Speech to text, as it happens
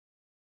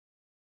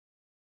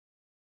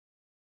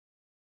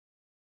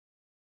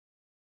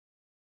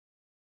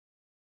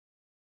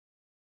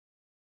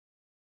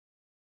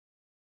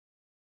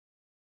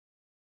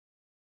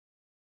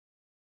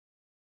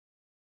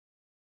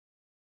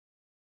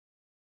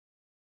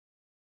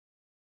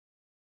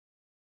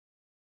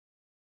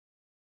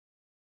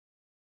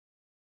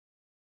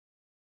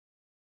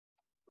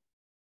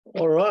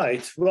All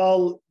right.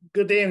 Well,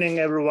 good evening,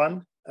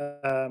 everyone.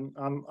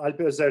 I'm Alp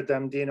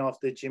Özerdem, Dean of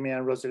the Jimmy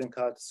and Rosalind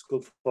Carter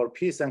School for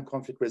Peace and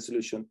Conflict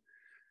Resolution.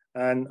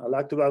 And I'd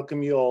like to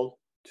welcome you all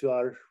to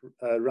our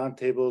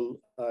roundtable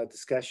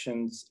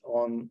discussions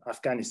on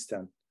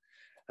Afghanistan.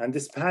 And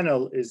this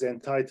panel is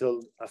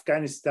entitled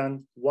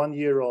Afghanistan 1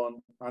 Year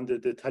On Under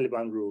the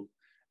Taliban Rule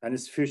and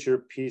its Future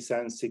Peace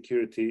and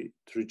Security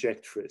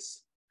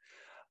Trajectories.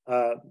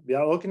 We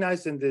are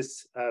organizing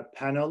this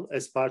panel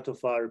as part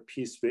of our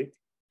Peace Week,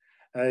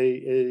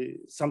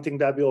 something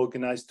that we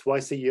organize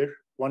twice a year,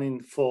 one in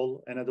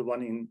fall, another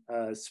one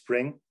in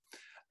spring.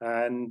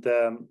 And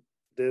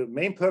the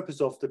main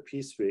purpose of the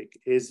Peace Week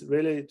is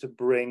really to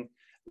bring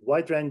a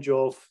wide range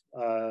of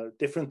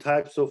different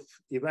types of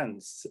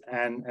events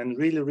and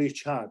really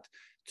reach out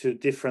to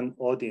different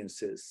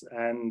audiences.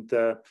 And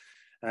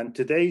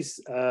today's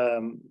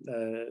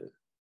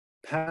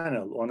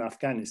panel on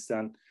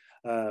Afghanistan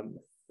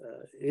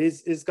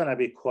is going to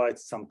be quite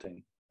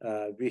something.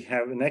 We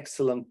have an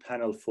excellent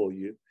panel for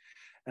you.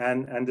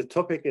 And the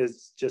topic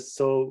is just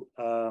so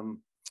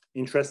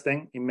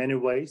interesting in many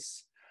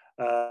ways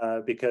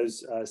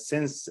because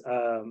since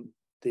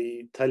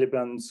the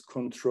Taliban's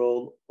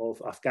control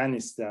of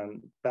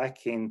Afghanistan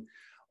back in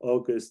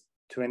August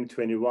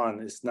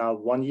 2021 is now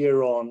 1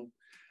 year on.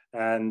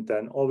 And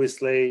then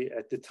obviously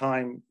at the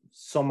time,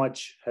 so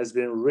much has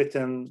been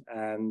written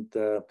and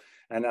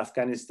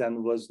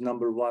Afghanistan was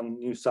 #1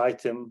 news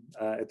item,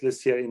 at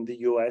least here in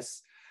the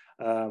US.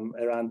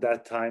 Around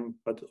that time,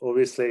 but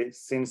obviously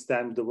since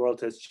then the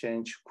world has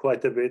changed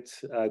quite a bit.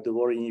 The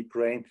war in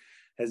Ukraine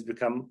has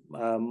become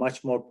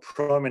much more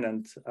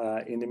prominent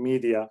in the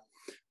media,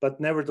 but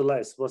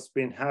nevertheless what's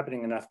been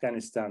happening in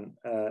Afghanistan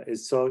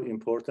is so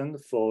important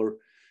for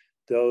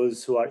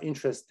those who are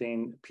interested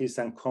in peace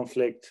and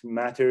conflict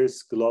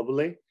matters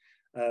globally,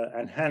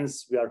 and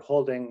hence we are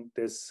holding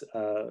this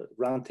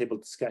roundtable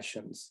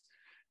discussions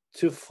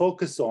to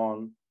focus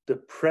on the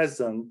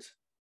present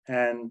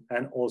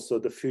and also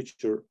the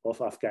future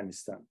of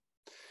Afghanistan.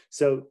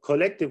 So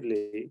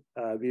collectively,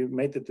 we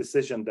made the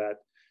decision that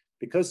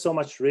because so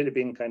much really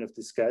being kind of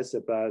discussed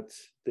about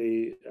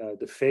the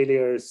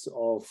failures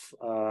of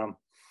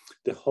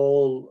the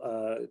whole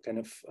kind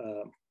of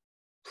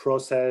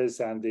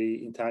process and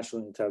the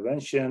international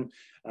intervention,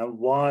 and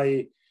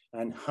why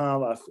and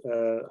how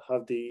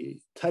the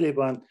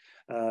Taliban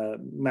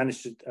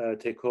managed to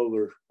take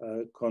over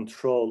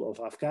control of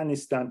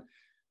Afghanistan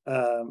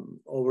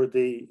over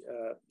the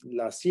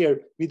last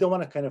year, we don't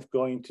want to kind of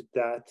go into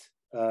that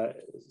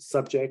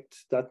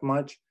subject that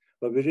much,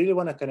 but we really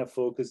want to kind of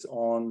focus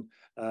on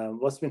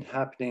what's been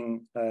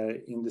happening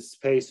in the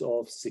space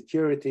of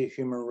security,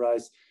 human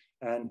rights,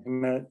 and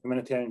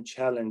humanitarian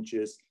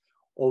challenges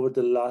over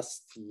the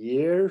last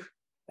year,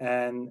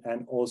 and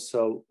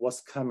also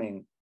what's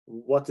coming,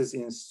 what is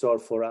in store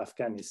for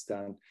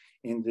Afghanistan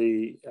in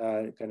the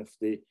kind of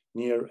the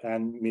near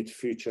and mid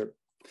future.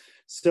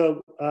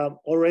 So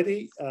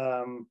already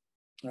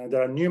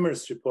there are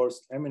numerous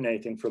reports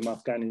emanating from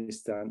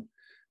Afghanistan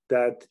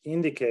that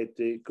indicate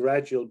the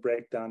gradual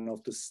breakdown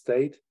of the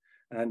state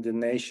and the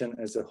nation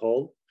as a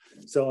whole.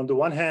 So on the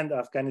one hand,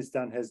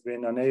 Afghanistan has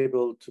been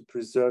unable to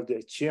preserve the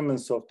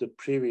achievements of the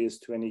previous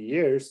 20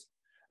 years.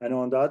 And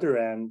on the other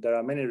hand, there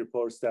are many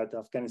reports that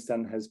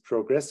Afghanistan has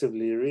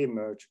progressively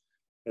reemerged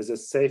as a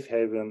safe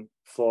haven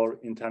for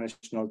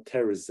international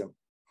terrorism.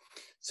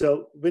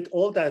 So with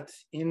all that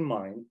in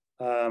mind,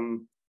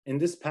 in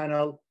this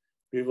panel,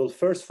 we will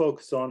first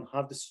focus on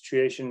how the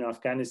situation in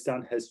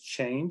Afghanistan has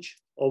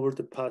changed over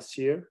the past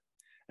year,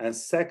 and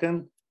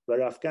second,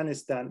 where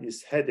Afghanistan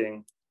is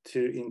heading to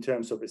in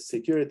terms of its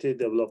security,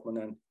 development,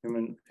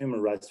 and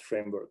human rights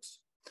frameworks.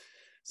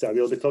 So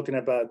we'll be talking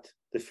about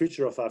the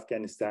future of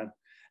Afghanistan,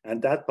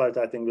 and that part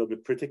I think will be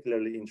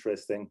particularly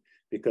interesting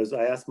because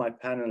I asked my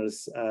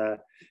panelists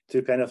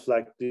to kind of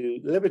like do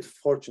a little bit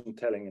fortune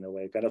telling in a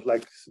way, kind of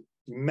like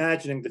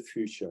imagining the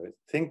future.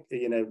 Think,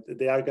 you know,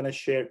 they are going to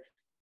share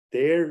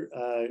their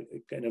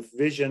kind of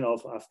vision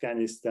of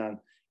Afghanistan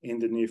in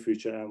the near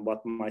future and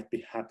what might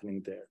be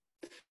happening there.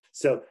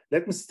 So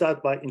let me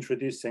start by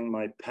introducing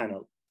my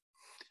panel.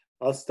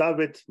 I'll start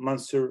with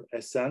Mansour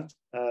Ehsan.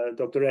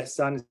 Dr.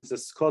 Ehsan is a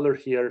scholar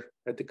here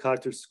at the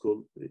Carter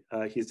School.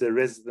 He's a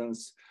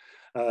residence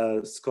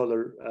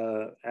scholar,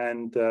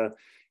 and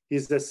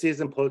he's a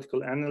seasoned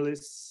political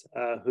analyst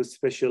who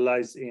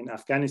specializes in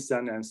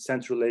Afghanistan and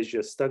Central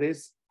Asia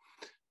studies.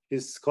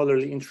 His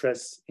scholarly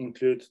interests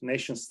include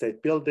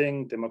nation-state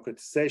building,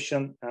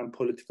 democratization, and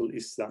political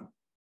Islam.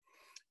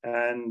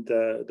 And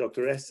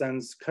Dr.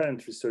 Ehsan's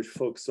current research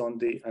focuses on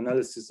the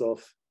analysis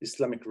of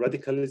Islamic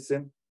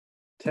radicalism,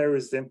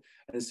 terrorism,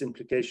 and its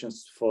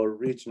implications for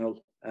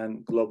regional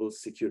and global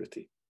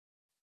security.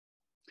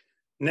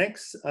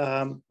 Next,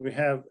 we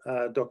have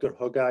Dr.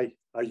 Hogay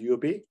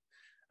Ayubi.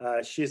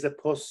 She's a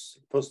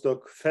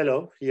postdoc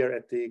fellow here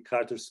at the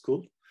Carter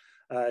School.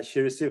 She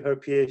received her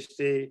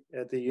PhD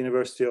at the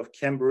University of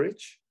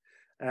Cambridge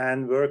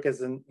and worked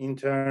as an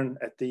intern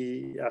at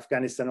the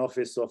Afghanistan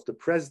Office of the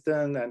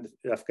President and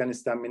the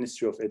Afghanistan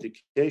Ministry of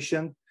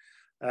Education.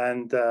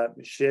 And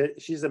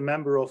she's a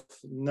member of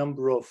a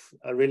number of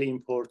really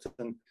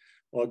important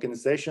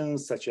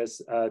organizations, such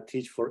as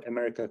Teach for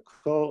America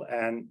Co.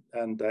 And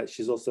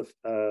she's also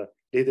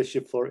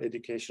Leadership for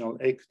Educational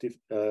Equity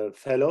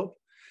Fellow.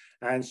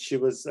 And she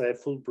was a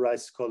Fulbright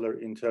Scholar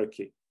in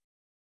Turkey.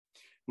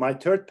 My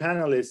third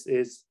panelist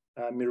is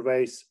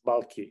Mirwais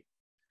Balki.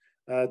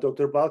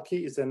 Dr.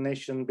 Balki is a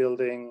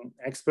nation-building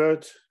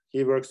expert.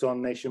 He works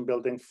on nation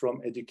building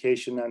from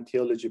education and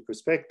theology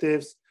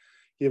perspectives.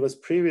 He was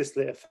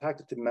previously a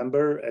faculty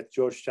member at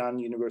Georgetown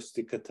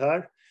University,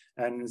 Qatar,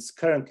 and is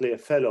currently a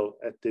fellow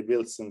at the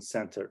Wilson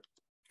Center.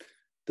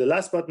 The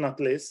last but not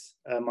least,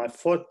 my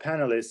fourth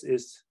panelist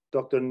is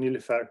Dr.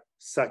 Nilüfer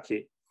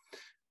Saki.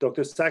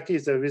 Dr. Saki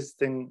is a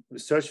visiting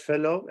research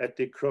fellow at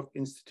the Kroc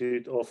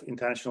Institute of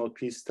International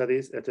Peace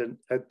Studies at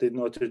the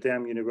Notre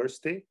Dame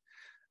University,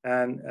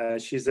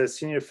 and she's a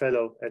senior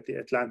fellow at the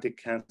Atlantic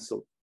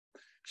Council.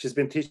 She's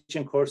been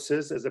teaching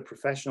courses as a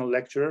professional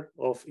lecturer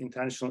of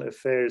international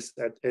affairs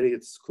at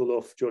Elliott School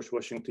of George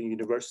Washington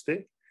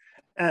University,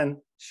 and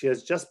she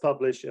has just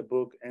published a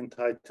book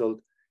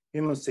entitled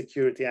Human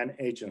Security and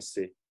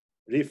Agency,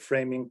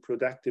 Reframing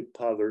Productive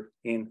Power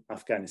in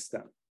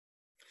Afghanistan.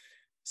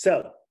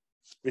 So,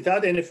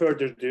 without any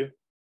further ado,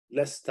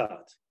 let's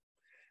start.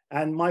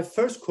 And my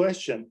first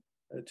question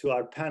to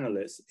our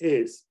panelists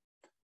is,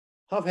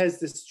 how has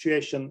the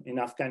situation in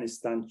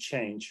Afghanistan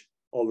changed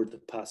over the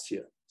past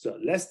year? So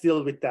let's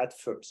deal with that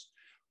first.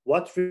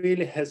 What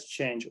really has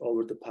changed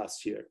over the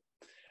past year?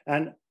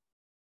 And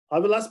I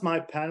will ask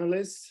my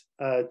panelists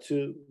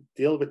to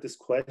deal with this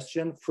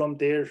question from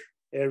their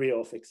area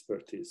of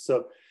expertise.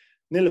 So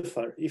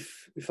Nilüfer,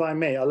 if I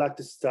may, I'd like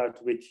to start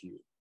with you.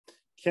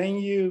 Can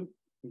you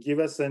give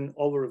us an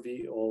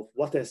overview of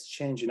what has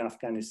changed in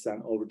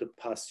Afghanistan over the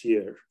past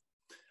year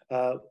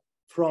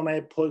from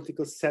a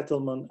political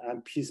settlement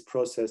and peace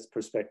process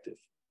perspective?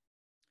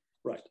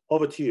 Right,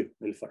 over to you,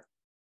 Nilüfer.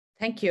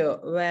 Thank you.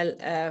 Well,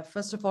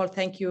 first of all,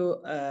 thank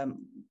you,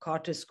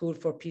 Carter School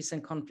for Peace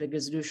and Conflict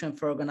Resolution,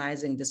 for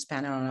organizing this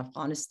panel on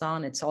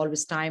Afghanistan. It's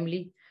always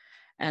timely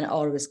and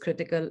always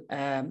critical,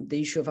 the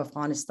issue of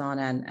Afghanistan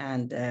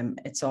and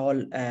it's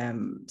all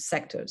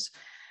sectors.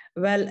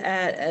 Well,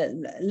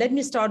 let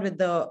me start with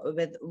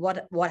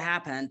what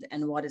happened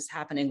and what is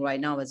happening right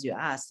now, as you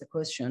asked the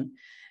question.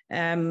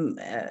 On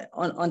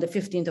the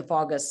 15th of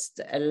August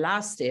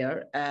last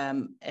year,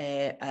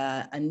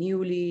 a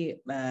newly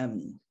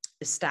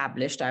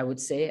established, I would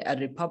say, a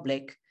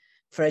republic,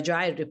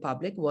 fragile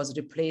republic, was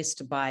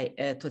replaced by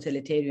a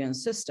totalitarian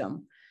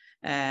system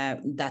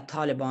that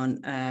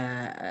Taliban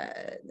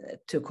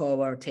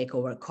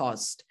takeover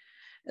caused.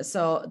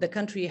 So the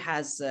country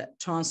has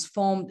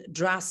transformed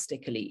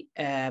drastically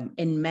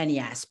in many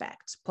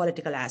aspects: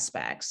 political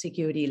aspects,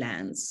 security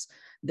lands,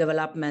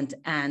 development,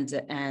 and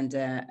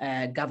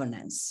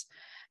governance.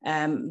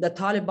 The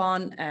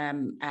Taliban,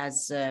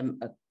 as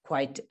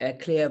quite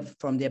clear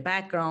from their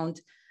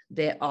background,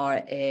 they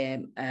are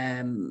a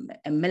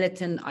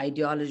militant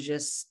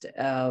ideologist,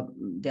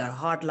 they are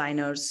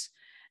hardliners,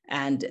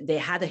 and they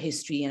had a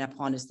history in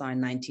Afghanistan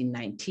in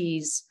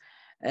 1990s.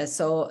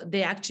 So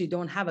they actually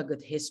don't have a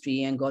good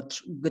history and got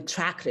good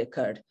track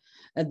record.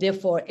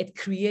 Therefore, it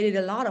created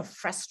a lot of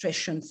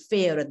frustration,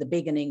 fear at the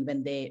beginning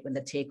when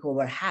the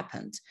takeover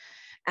happened.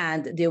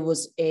 And there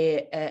was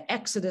an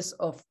exodus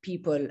of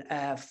people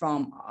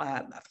from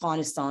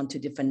Afghanistan to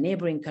different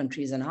neighboring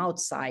countries and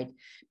outside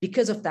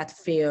because of that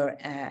fear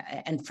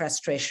and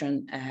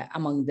frustration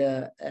among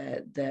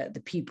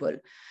the people.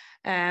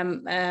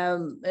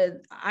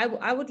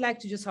 I would like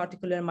to just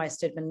articulate my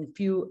statement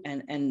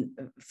in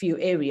a few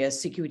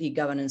areas: security,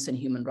 governance, and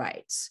human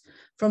rights.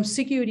 From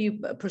security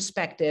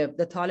perspective,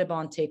 the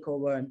Taliban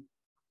takeover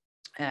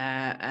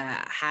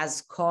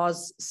has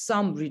caused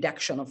some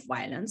reduction of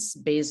violence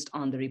based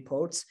on the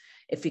reports.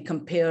 If we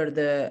compare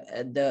the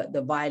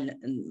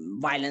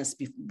violence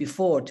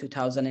before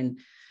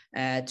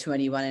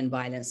 2021 and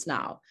violence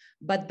now,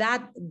 but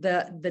that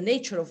the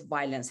nature of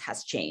violence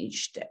has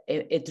changed.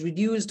 It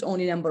reduced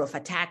only number of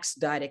attacks,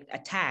 direct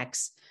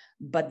attacks,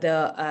 but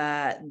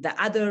the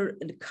other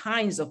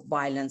kinds of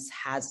violence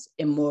has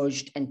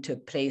emerged and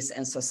took place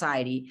in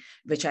society,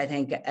 which I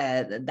think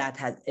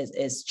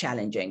is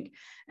challenging.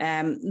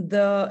 On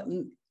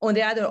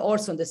the other,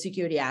 also on the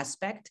security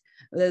aspect,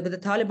 the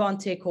Taliban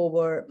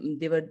takeover,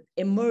 there were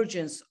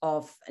emergence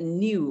of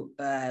new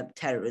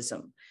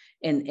terrorism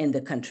in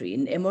the country,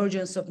 an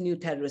emergence of new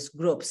terrorist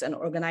groups and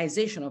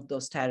organization of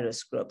those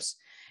terrorist groups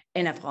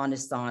in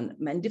Afghanistan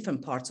and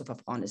different parts of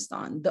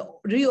Afghanistan, the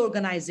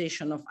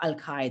reorganization of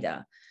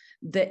Al-Qaeda,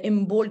 the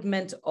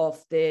emboldenment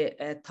of the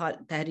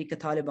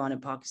Tehrik-e-Taliban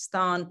in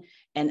Pakistan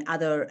and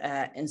other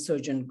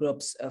insurgent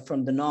groups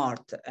from the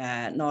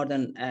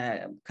northern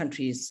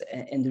countries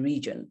in the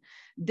region.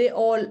 They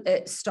all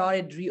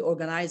started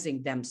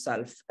reorganizing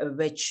themselves,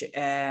 which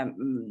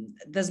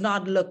does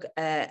not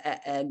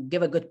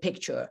give a good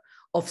picture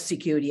of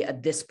security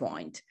at this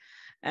point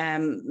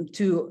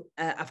to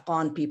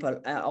Afghan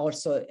people,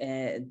 also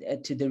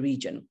to the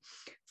region.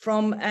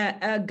 From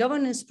a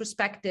governance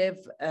perspective,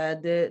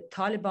 the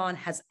Taliban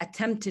has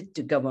attempted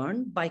to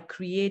govern by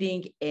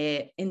creating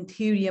an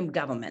interim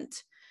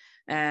government,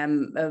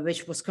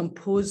 which was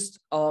composed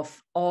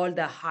of all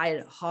the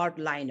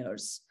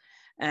hardliners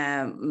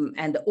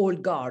and the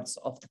old guards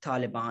of the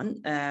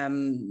Taliban.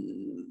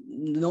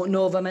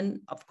 No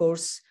women, of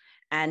course,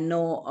 and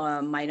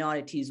no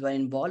minorities were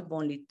involved.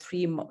 Only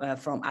 3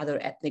 from other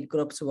ethnic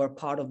groups who were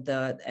part of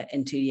the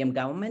interim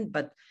government,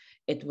 but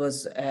it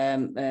was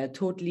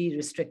totally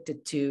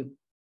restricted to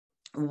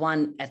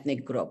one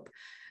ethnic group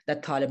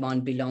that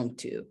Taliban belonged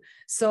to.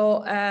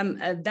 So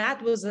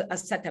that was a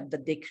setup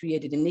that they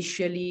created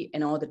initially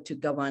in order to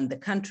govern the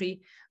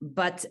country.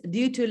 But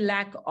due to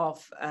lack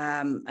of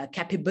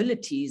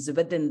capabilities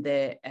within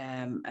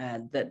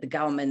the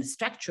government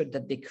structure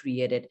that they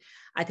created,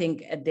 I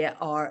think there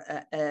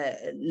are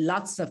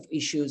lots of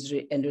issues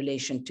in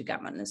relation to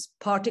governance,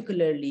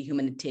 particularly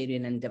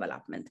humanitarian and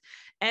development.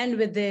 And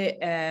with the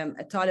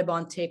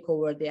Taliban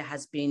takeover, there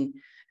has been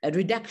a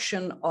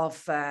reduction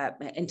of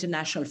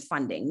international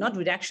funding, not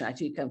reduction,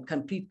 actually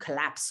complete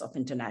collapse of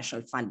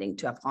international funding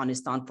to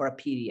Afghanistan for a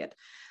period,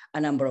 a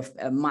number of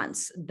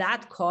months.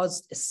 That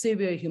caused a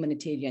severe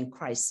humanitarian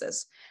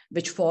crisis,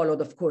 which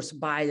followed, of course,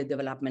 by the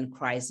development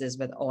crisis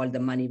with all the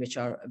money which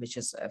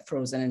is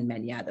frozen and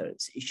many other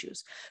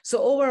issues.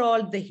 So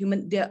overall,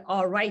 there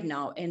are right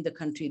now in the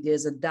country,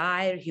 there's a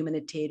dire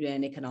humanitarian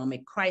and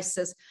economic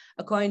crisis.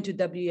 According to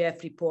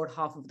WEF report,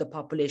 half of the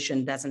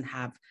population doesn't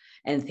have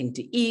anything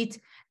to eat.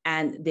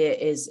 And there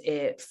is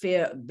a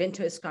fear,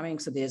 winter is coming,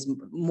 so there's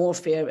more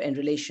fear in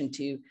relation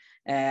to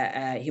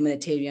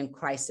humanitarian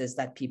crisis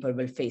that people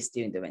will face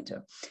during the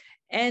winter.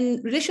 In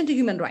relation to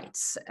human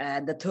rights,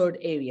 the third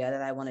area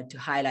that I wanted to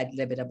highlight a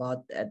little bit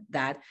about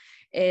that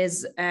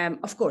is,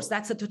 of course,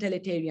 that's a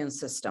totalitarian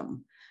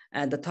system.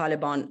 The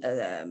Taliban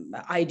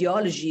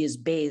ideology is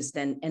based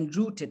and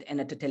rooted in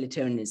a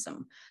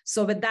totalitarianism.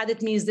 So with that,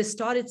 it means they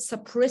started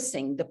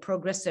suppressing the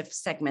progressive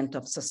segment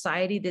of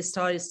society. They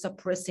started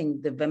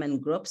suppressing the women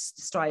groups,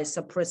 started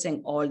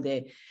suppressing all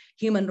the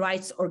human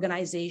rights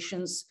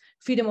organizations.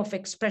 Freedom of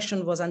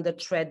expression was under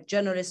threat.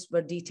 Journalists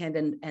were detained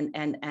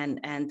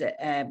and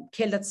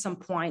killed at some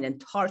point and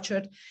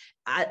tortured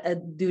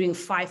during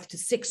 5 to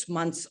 6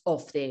 months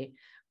of the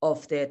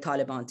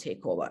Taliban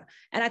takeover.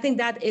 And I think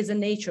that is the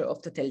nature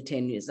of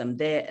totalitarianism.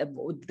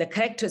 The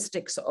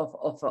characteristics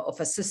of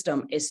a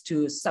system is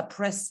to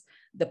suppress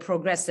the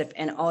progressive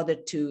in order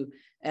to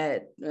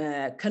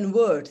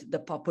convert the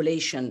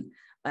population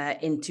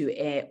into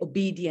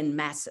obedient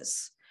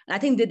masses. And I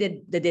think they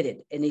did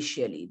it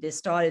initially. They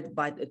started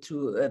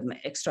through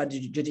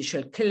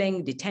extrajudicial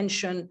killing,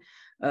 detention,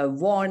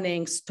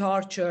 warnings,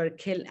 torture,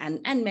 kill,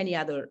 and many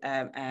other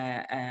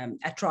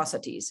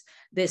atrocities.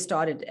 They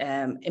started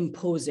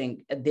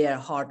imposing their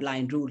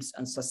hardline rules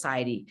on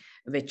society,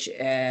 which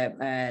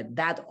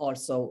that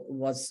also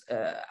was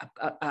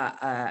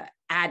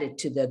added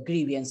to the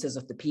grievances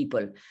of the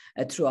people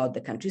throughout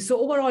the country. So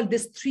overall,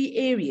 these 3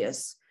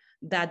 areas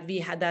that we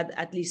had, that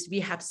at least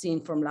we have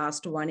seen from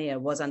last 1 year,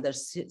 was under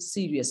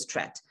serious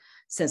threat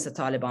since the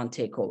Taliban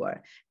takeover.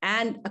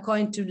 And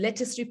according to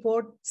latest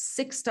report,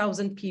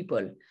 6,000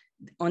 people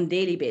on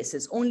daily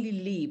basis only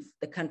leave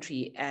the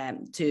country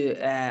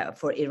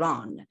for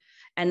Iran.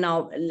 And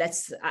now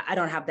I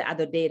don't have the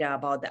other data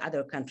about the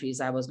other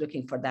countries. I was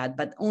looking for that,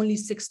 but only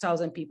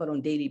 6,000 people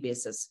on daily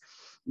basis,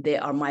 they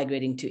are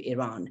migrating to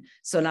Iran.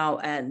 So now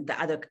the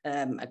other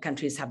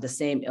countries have the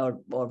same or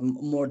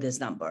more this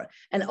number.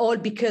 And all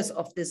because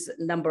of this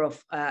number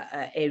of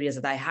areas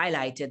that I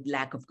highlighted: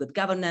 lack of good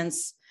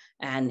governance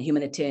and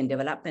humanitarian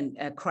development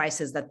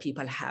crisis that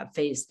people have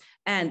faced,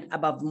 and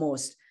above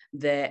most,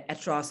 the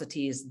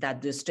atrocities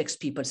that restricts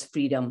people's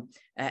freedom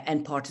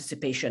and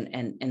participation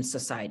in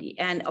society.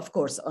 And of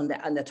course, on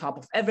the top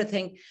of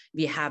everything,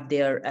 we have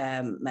their,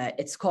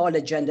 it's called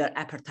a gender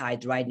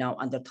apartheid right now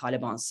under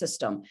Taliban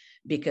system,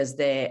 because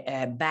they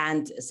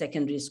banned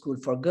secondary school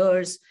for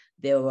girls.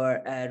 There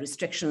were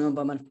restrictions on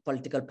women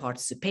political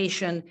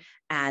participation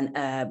and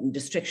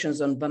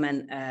restrictions on women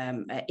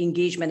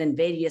engagement in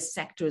various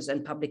sectors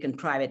in public and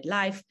private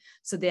life.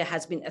 So there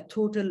has been a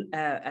total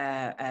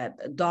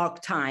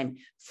dark time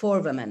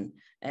for women,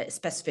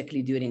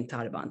 specifically during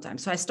Taliban time.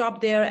 So I stop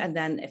there, and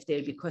then if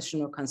there be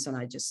question or concern,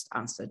 I just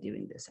answer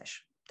during the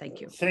session. Thank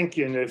you. Thank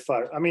you,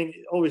 Nilüfer. I mean,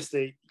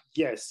 obviously,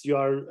 yes, you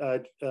are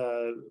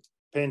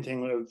painting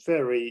a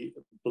very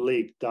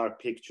bleak,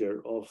 dark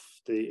picture of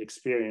the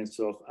experience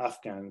of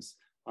Afghans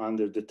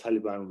under the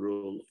Taliban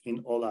rule in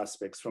all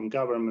aspects, from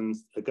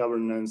governance,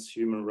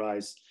 human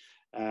rights,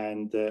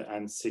 and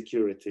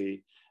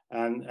security.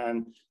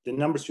 And the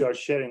numbers you are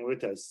sharing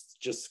with us,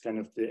 just kind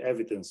of the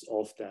evidence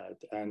of that.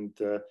 And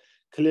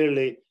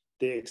clearly,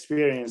 the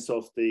experience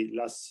of the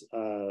last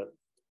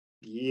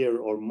year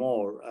or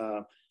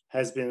more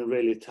has been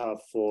really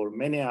tough for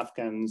many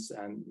Afghans,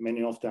 and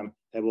many of them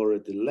have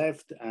already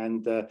left.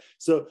 And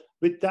so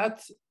with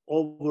that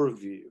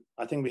overview,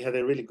 I think we had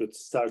a really good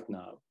start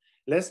now.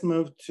 Let's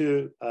move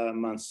to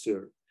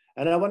Mansour.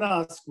 And I want to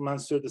ask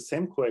Mansour the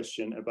same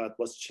question about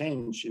what's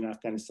changed in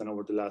Afghanistan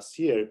over the last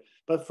year,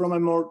 but from a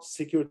more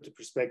security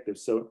perspective.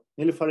 So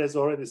Nilüfer has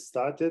already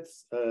started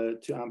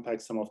to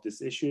unpack some of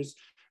these issues,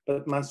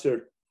 but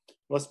Mansour,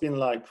 what's been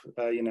like,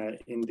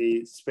 in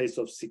the space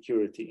of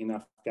security in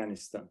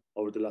Afghanistan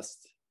over the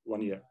last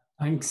 1 year?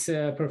 Thanks,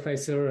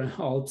 Professor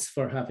Alps,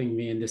 for having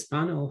me in this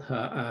panel.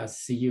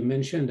 As you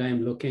mentioned,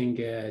 I'm looking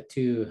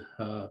to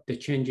the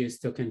changes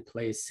taken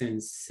place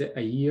since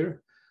a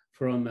year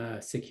from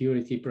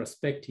security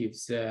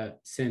perspectives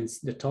since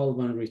the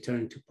Taliban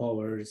returned to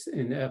power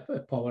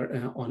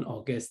on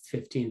August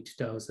 15,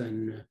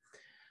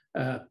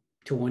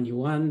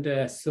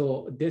 2021.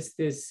 So this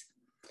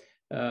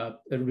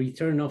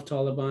return of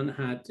Taliban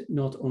had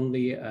not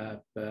only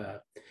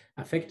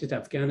affected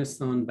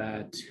Afghanistan,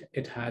 but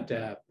it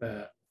had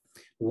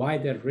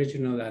wider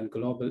regional and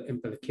global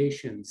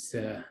implications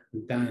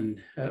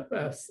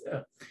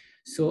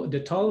so the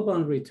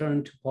Taliban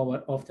returned to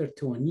power after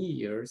 20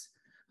 years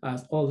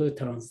as although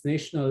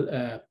transnational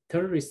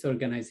terrorist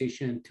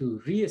organization to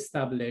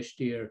reestablish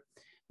their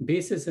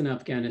bases in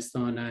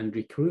Afghanistan and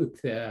recruit,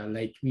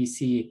 like we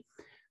see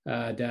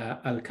the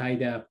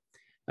Al-Qaeda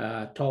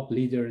top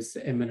leaders,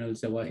 Ayman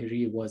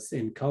al-Zawahiri was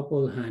in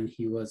Kabul and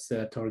he was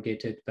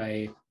targeted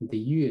by the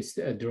US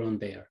drone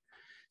there.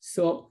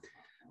 So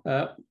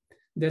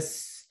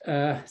this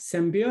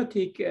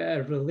symbiotic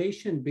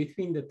relation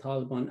between the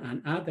Taliban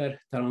and other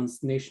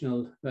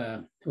transnational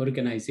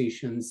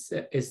organizations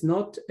is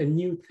not a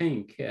new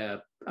thing,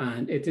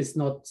 and it is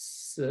not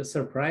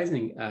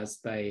surprising as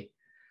by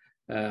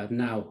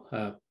now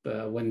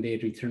when they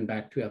return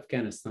back to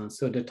Afghanistan.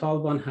 So the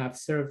Taliban have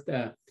served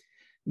a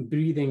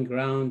breathing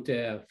ground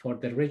for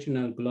the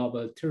regional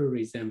global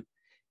terrorism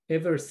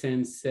ever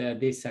since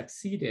they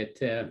succeeded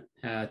to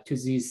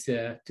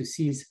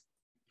seize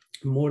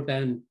more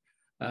than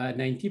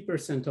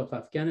 90% of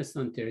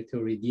Afghanistan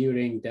territory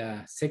during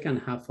the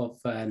second half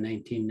of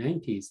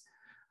 1990s.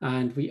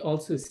 And we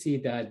also see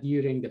that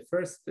during the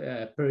first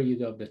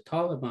period of the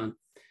Taliban,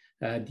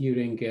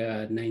 during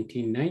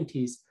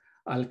 1990s,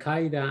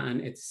 Al-Qaeda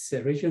and its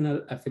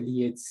regional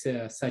affiliates,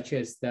 such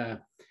as the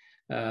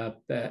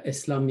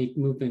Islamic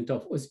movement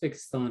of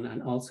Uzbekistan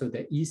and also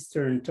the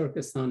Eastern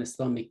Turkestan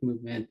Islamic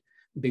movement,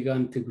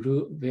 began to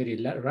grow very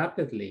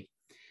rapidly.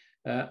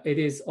 It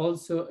is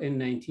also in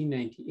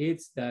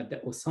 1998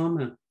 that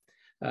Osama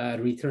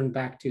returned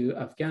back to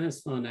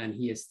Afghanistan and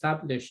he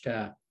established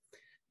a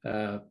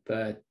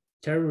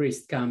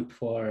terrorist camp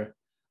for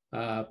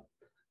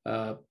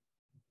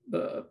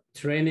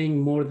training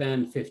more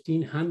than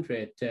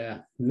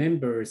 1,500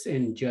 members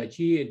in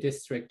Jaji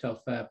district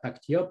of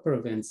Paktia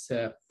province.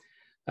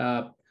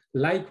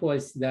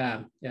 Likewise,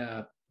 the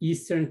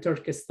Eastern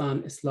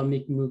Turkestan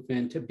Islamic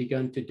movement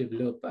began to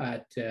develop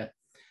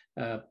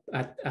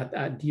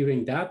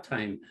during that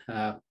time,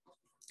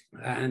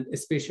 and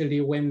especially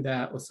when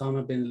the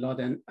Osama bin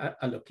Laden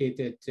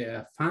allocated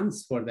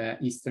funds for the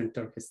Eastern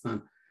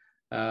Turkestan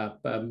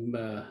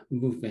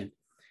movement.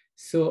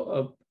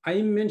 So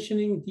I'm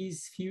mentioning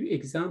these few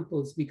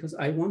examples because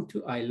I want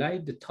to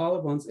highlight the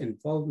Taliban's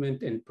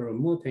involvement in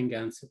promoting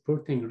and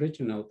supporting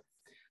regional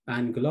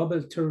and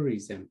global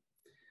terrorism.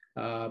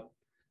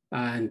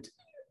 And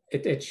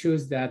it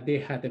shows that they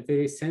had a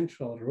very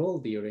central role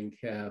during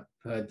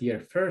their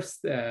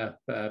first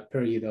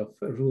period of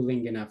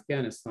ruling in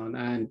Afghanistan.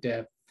 And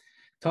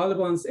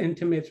Taliban's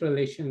intimate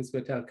relations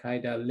with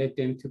Al-Qaeda led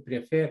them to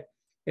prefer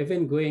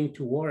even going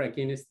to war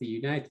against the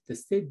United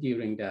States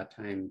during that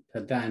time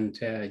than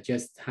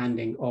just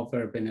handing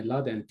over bin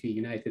Laden to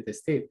United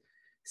States.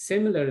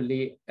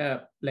 Similarly,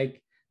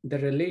 like the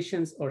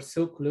relations are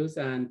so close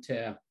and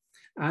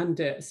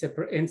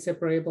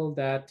inseparable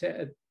that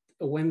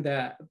when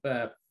the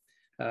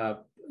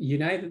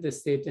United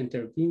States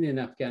intervened in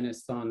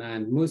Afghanistan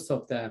and most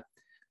of the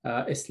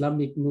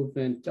Islamic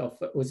movement of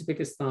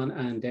Uzbekistan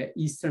and the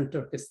Eastern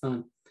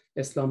Turkestan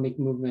Islamic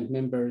movement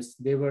members,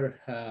 they were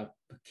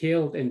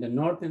killed in the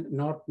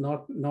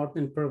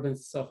northern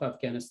provinces of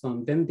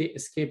Afghanistan. Then they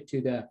escaped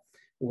to the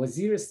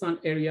Waziristan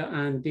area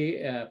and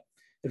they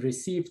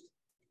received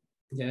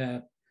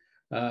the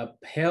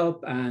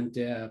help and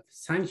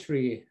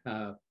sanctuary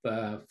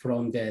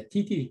from the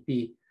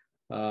TTP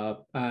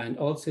and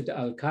also the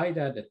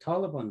Al-Qaeda, the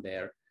Taliban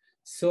there.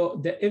 So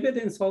the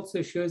evidence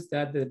also shows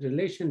that the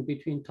relation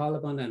between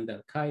Taliban and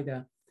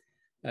Al-Qaeda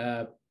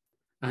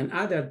and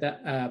other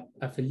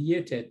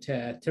affiliated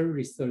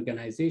terrorist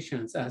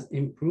organizations has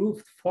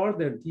improved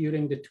further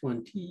during the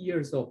 20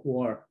 years of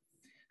war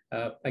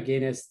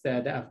against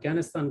the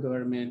Afghanistan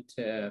government,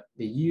 the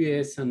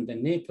US and the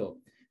NATO.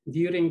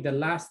 During the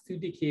last 2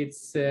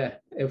 decades,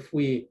 if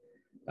we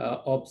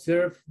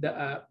observe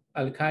the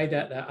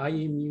Al-Qaeda, the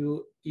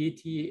IMU,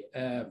 ET,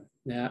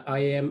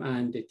 IM,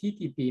 and the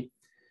TTP,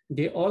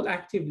 they all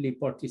actively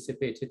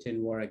participated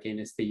in war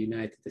against the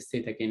United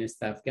States, against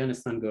the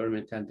Afghanistan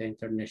government and the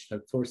international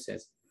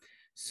forces.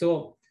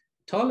 So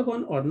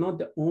Taliban are not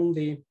the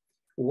only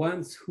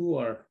ones who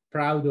are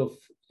proud of,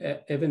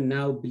 even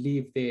now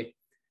believe they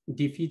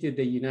defeated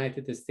the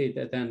United States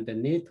and the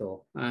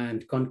NATO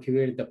and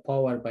conquered the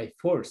power by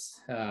force.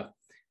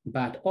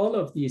 But all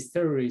of these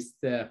terrorist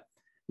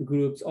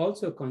groups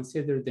also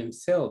consider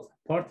themselves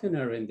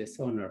partner in this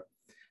honor.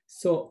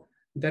 So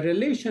the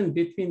relation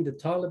between the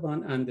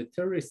Taliban and the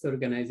terrorist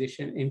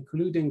organization,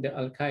 including the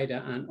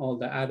Al-Qaeda and all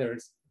the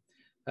others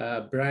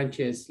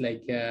branches,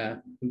 like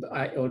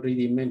I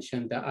already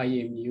mentioned the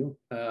IMU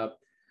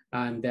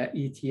and the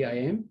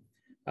ETIM,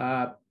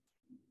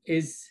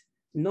 is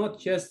not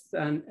just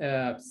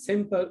a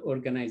simple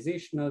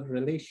organizational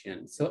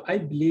relation. So I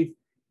believe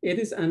it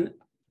is an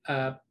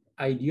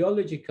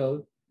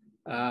ideological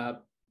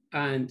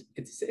and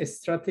it's a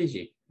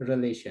strategic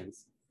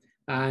relations.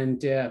 And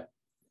the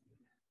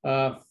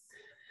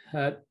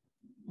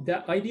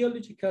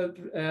ideological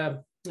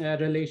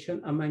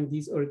relation among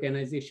these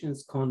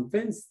organizations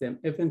convince them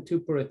even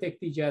to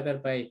protect each other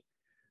by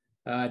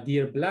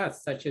their blood,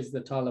 such as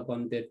the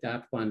Taliban did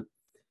that one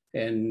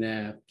in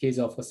case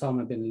of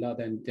Osama bin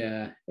Laden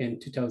in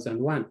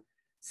 2001.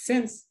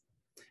 Since,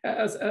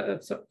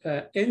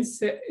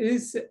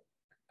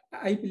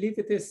 I believe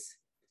it is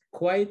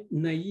quite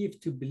naive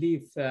to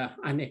believe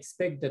and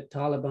expect that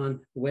Taliban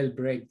will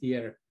break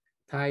their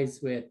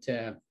ties with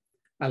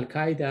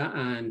Al-Qaeda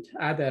and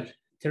other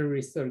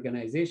terrorist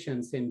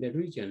organizations in the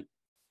region,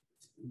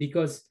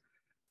 because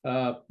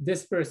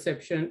this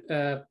perception,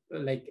 I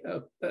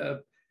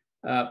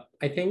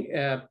think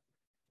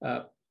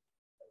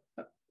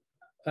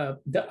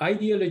the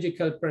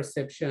ideological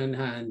perception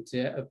and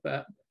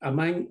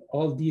among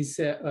all these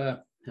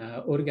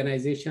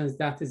organizations,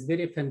 that is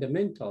very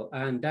fundamental,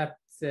 and that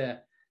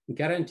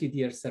guarantee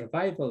their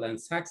survival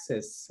and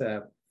success.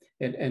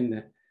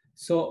 And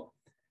so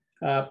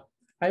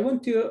I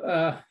want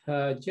to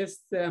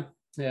just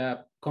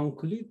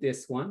conclude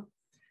this one,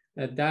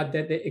 that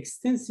the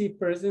extensive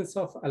presence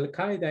of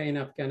Al-Qaeda in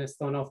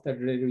Afghanistan after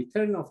the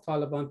return of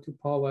Taliban to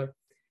power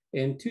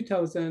in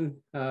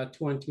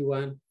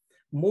 2021,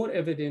 more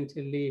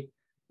evidently,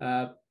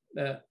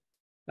 the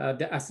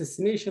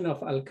assassination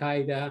of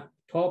Al-Qaeda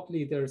top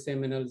leaders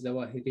Ayman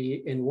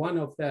al-Zawahiri in one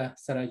of the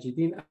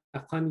Sirajuddin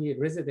Afghani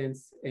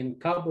residence in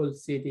Kabul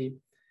city,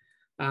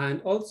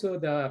 and also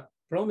the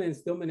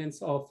prominence,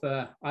 dominance of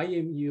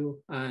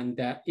IMU and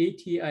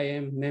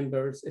ATIM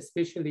members,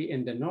 especially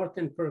in the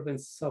northern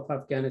province of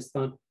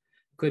Afghanistan,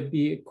 could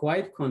be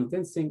quite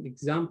convincing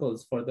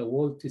examples for the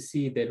world to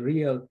see the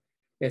real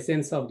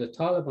essence of the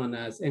Taliban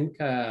as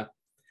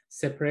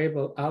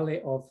inseparable ally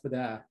of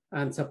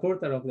and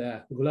supporter of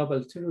the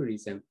global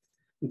terrorism,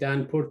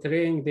 than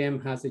portraying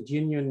them as a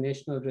genuine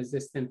national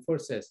resistance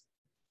forces.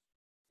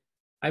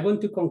 I want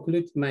to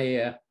conclude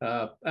my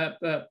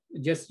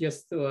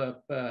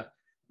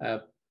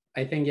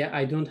I think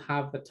I don't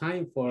have the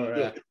time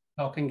for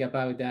talking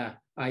about the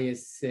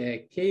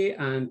ISK,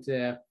 and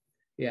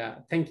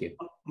thank you.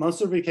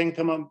 Mansour, we can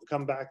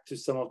come back to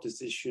some of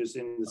these issues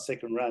in the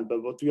second round,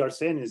 but what we are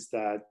saying is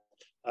that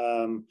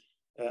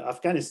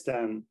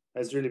Afghanistan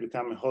has really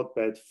become a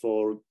hotbed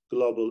for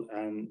global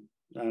and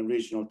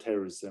regional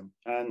terrorism.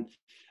 And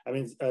I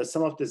mean,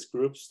 some of these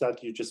groups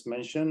that you just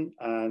mentioned,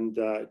 and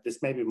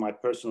this may be my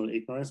personal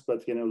ignorance,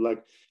 but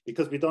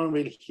because we don't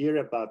really hear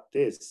about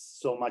this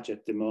so much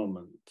at the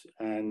moment.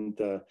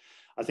 And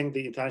I think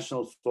the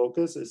international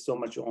focus is so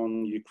much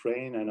on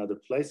Ukraine and other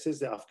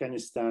places,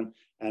 Afghanistan,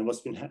 and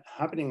what's been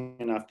happening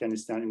in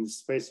Afghanistan in the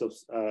space of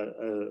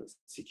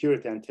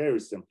security and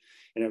terrorism.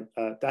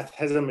 That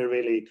hasn't been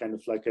really kind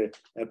of like a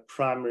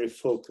primary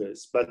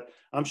focus, but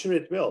I'm sure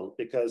it will,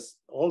 because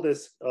all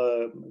these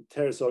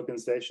terrorist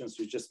organizations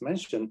you just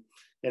mentioned,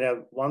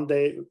 one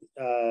day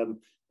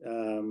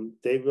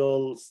they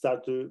will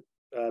start to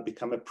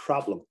become a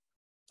problem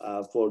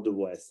for the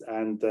West,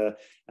 and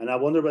I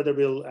wonder whether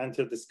we'll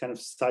enter this kind of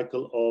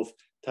cycle of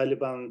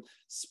Taliban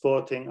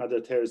supporting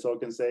other terrorist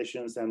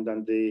organizations, and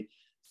then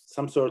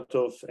some sort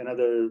of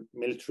another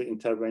military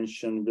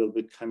intervention will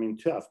be coming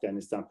to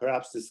Afghanistan.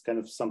 Perhaps this is kind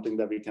of something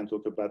that we can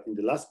talk about in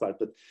the last part,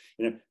 but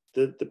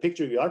the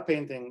picture you are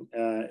painting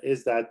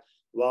is that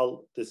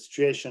while the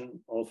situation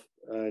of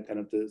kind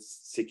of the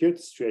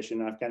security situation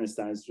in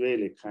Afghanistan is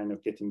really kind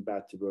of getting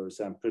bad to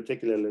worse, and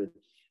particularly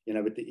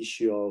with the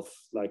issue of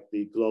like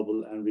the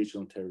global and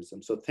regional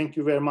terrorism. So thank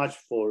you very much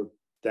for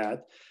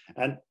that.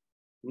 And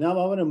now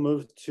I want to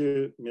move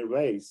to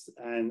Mirwais,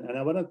 and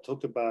I want to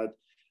talk about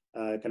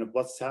kind of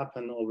what's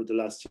happened over the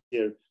last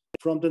year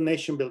from the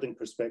nation building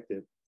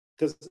perspective.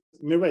 Because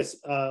Mirwais,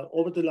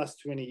 over the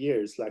last 20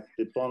 years, like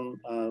the Bonn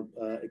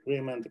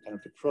agreement, the kind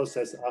of the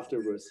process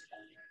afterwards,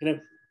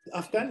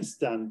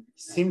 Afghanistan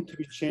seemed to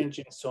be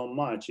changing so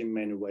much in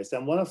many ways.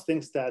 And one of the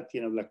things that,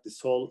 like this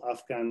whole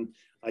Afghan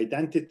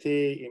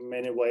identity in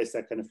many ways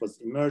that kind of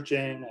was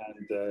emerging,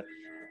 and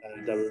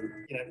there were,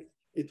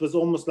 it was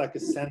almost like a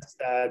sense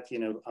that,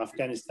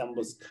 Afghanistan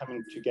was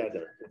coming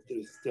together with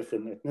these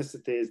different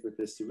ethnicities, with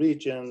these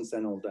regions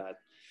and all that.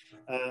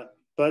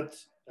 But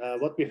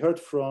what we heard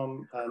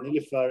from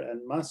Nilüfer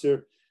and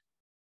Mansour,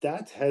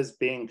 that has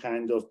been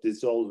kind of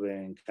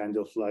dissolving, kind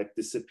of like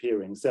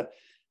disappearing. So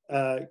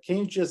can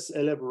you just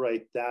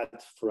elaborate that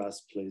for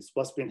us, please?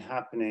 What's been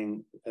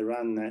happening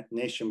around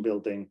nation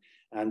building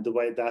and the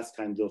way that's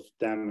kind of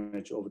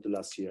damaged over the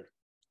last year?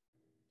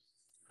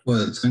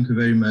 Well, thank you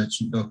very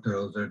much, Dr.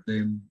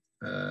 Ozardem.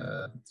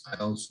 I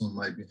also on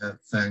my behalf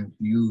thank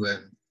you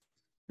and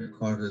the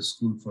Carter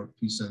School for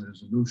Peace and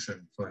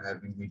Resolution for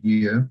having me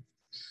here.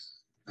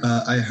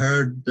 I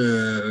heard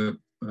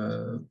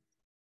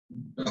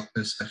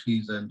Dr.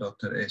 Sakhi's and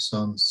Dr.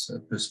 Ehsan's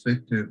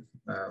perspective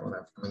on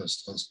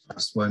Afghanistan's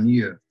past 1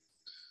 year.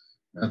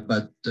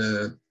 But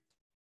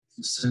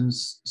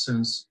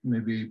since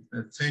maybe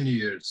 10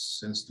 years,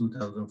 since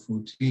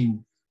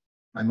 2014,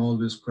 I'm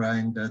always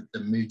crying that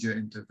the major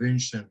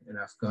intervention in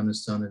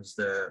Afghanistan is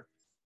the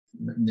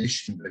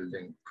nation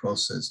building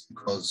process,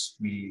 because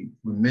we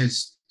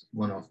missed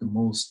one of the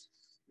most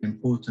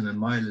important and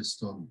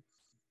milestone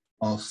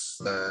of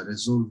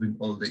resolving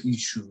all the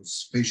issues,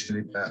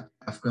 especially the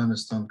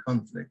Afghanistan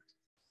conflict.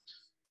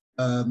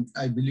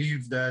 I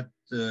believe that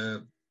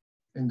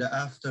in the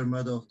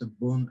aftermath of the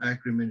Bonn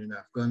Agreement in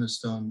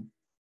Afghanistan,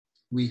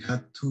 we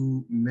had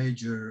two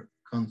major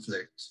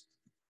conflicts.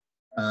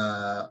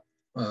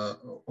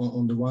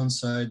 On the one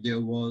side,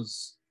 there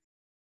was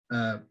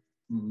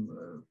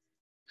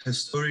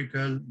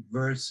historical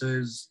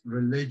versus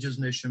religious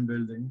nation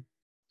building.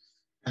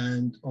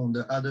 And on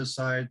the other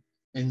side,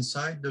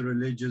 inside the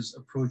religious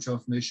approach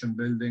of nation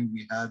building,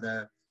 we had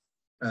a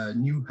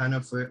new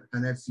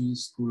Hanafi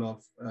school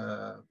of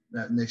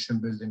nation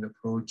building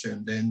approach,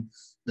 and then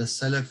the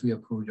Salafi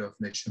approach of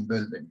nation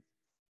building.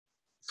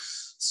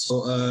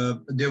 So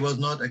there was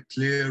not a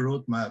clear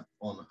roadmap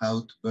on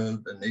how to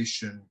build a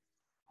nation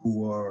who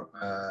were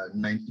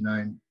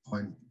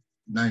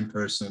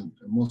 99.9%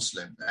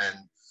 Muslim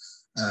and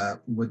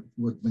with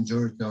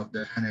majority of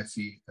the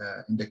Hanafi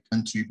in the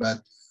country,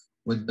 but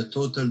with the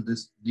total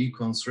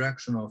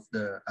deconstruction of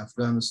the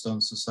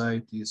Afghanistan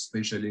society,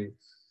 especially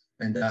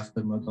in the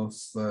aftermath of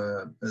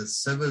a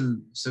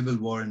civil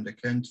war in the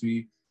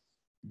country,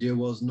 there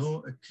was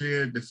no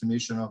clear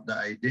definition of the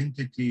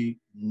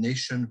identity,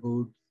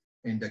 nationhood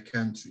in the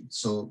country.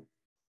 So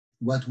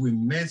what we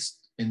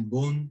missed in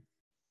Bonn,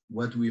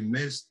 what we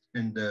missed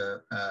in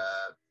the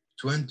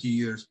 20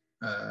 years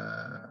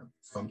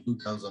from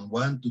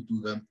 2001 to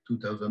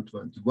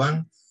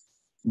 2021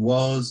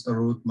 was a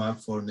roadmap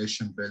for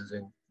nation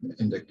building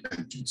in the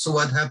country. So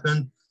what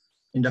happened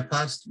in the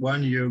past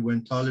 1 year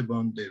when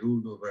Taliban, they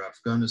ruled over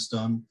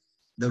Afghanistan,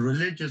 the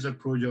religious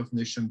approach of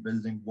nation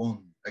building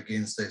won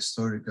against the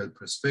historical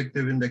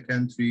perspective in the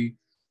country,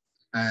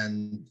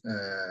 and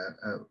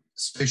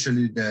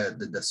especially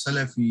the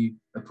Salafi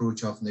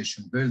approach of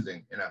nation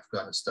building in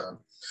Afghanistan.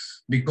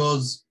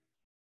 Because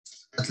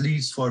at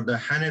least for the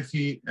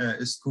Hanafi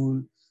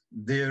school,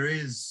 there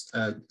is,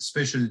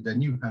 especially the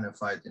new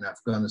Hanafite in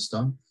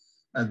Afghanistan,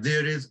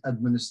 there is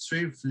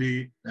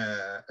administratively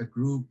a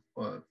group,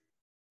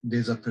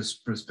 there's a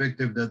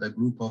perspective that a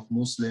group of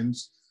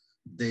Muslims,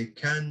 they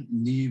can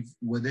live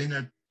within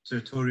a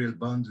territorial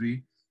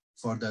boundary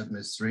for the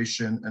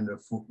administration and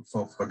for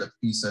the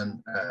peace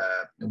and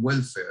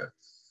welfare,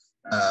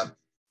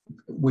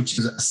 which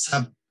is a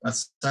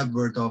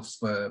subvert of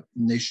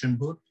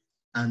nationhood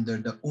under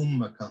the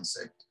Ummah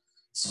concept.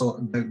 So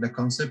the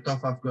concept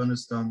of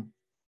Afghanistan,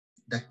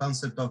 the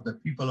concept of the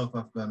people of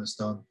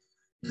Afghanistan,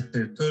 the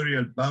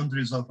territorial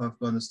boundaries of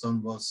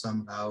Afghanistan was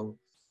somehow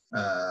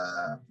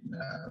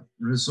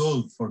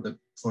resolved for the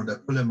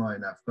ulama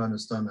in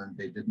Afghanistan, and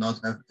they did not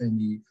have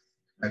any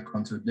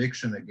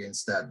contradiction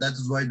against that. That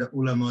is why the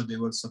ulama, they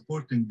were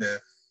supporting the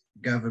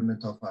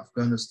government of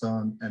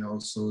Afghanistan and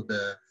also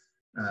the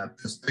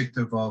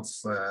perspective of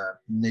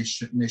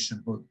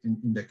nationhood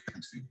in the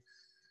country.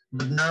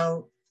 But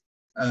now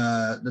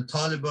the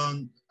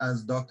Taliban,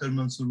 as Dr.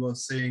 Mansour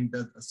was saying,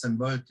 that a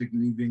symbiotic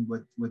living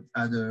with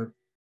other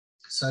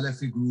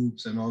Salafi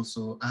groups and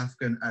also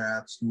Afghan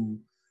Arabs who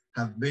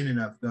have been in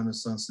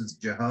Afghanistan since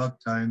jihad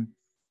time,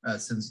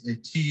 since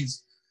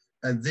 80s,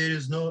 there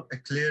is no a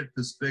clear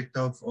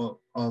perspective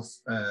of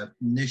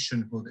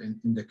nationhood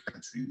in the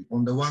country.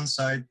 On the one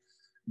side,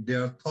 they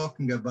are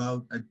talking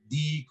about a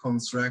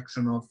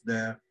deconstruction of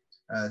the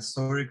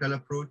historical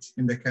approach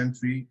in the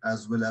country,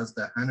 as well as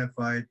the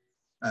Hanafite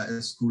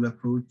school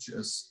approach,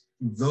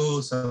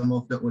 though some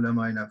of the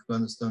ulama in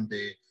Afghanistan,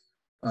 they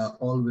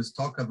always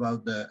talk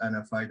about the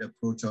Hanafite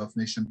approach of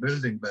nation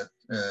building, but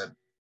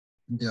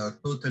they are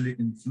totally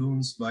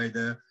influenced by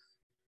the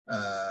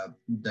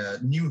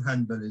new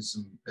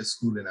Hanbalism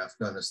school in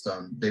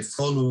Afghanistan. They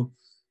follow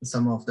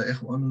some of the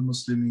Ikhwan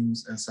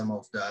al-Muslims and some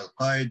of the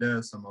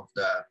Al-Qaeda, some of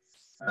the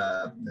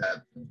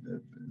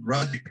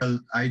radical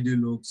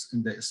ideologues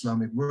in the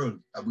Islamic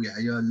world, Abu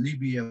Yahya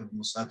al-Libi, Abu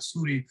Musab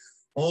Suri.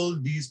 All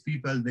these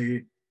people,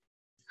 they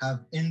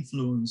have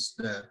influenced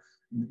the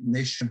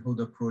nationhood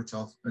approach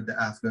of the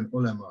Afghan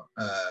ulama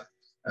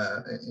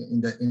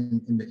in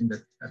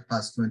the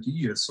past 20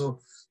 years. So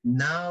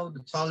now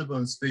the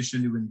Taliban,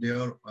 especially when they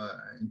are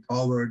in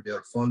power, they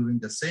are following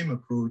the same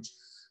approach,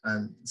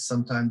 and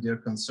sometimes they're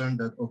concerned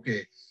that,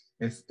 okay,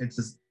 if it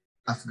is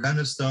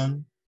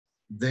Afghanistan,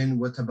 then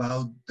what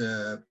about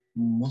the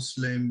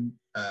Muslim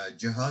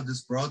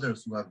jihadist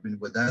brothers who have been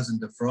with us in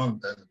the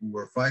front and who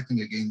were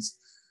fighting against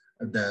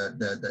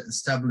the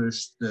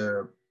established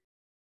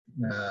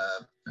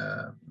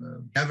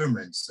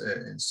governments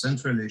in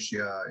Central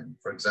Asia, and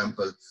for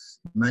example,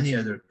 many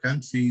other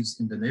countries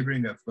in the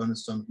neighboring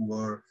Afghanistan who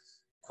are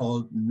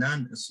called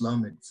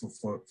non-Islamic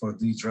for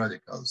these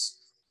radicals.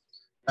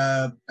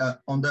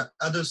 On the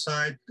other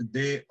side,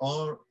 they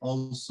are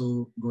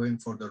also going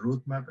for the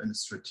roadmap and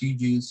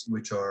strategies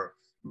which are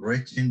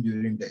written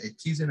during the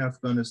 80s in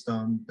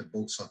Afghanistan, the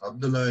books of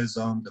Abdullah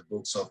Izam, the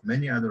books of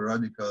many other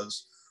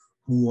radicals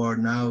who are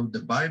now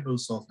the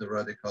Bibles of the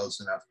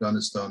radicals in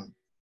Afghanistan.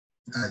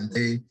 And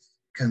they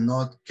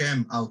cannot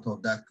come out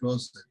of that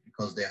closet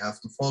because they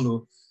have to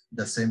follow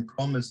the same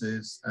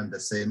promises and the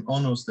same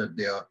honors that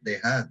they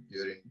had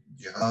during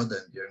jihad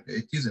and during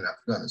the 80s in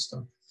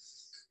Afghanistan.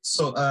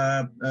 So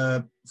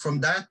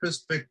from that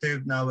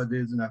perspective,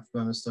 nowadays in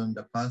Afghanistan,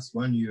 the past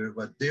 1 year,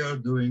 what they are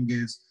doing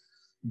is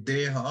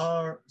they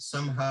are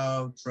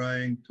somehow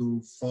trying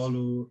to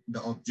follow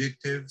the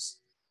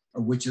objectives,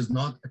 which is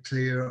not a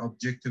clear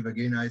objective,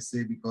 again, I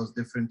say, because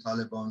different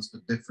Talibans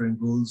with different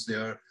goals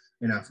there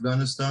in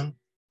Afghanistan.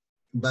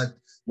 But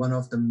one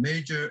of the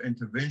major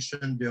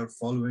interventions they are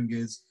following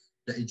is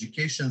the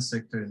education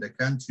sector in the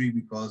country,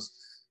 because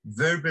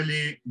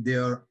verbally they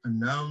are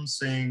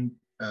announcing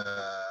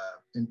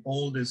in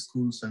all the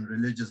schools and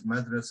religious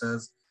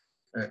madrasas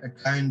a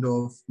kind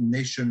of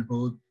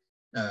nationhood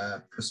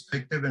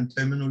perspective and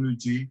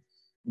terminology,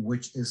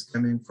 which is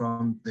coming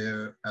from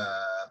the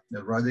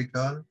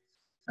radical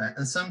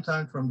and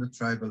sometimes from the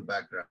tribal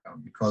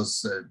background,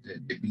 because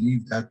they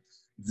believe that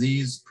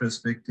these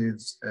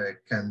perspectives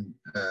can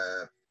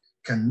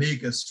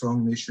make a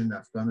strong nation,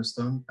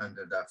 Afghanistan,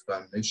 under the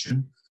Afghan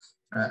nation,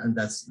 and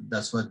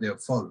that's what they're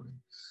following.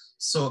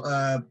 So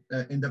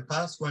in the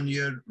past 1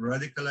 year,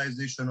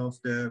 radicalization of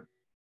the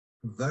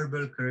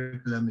verbal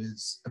curriculum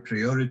is a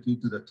priority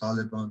to the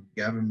Taliban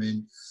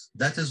government.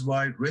 That is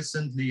why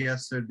recently,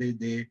 yesterday,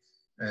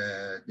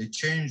 they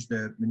changed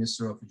the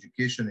Minister of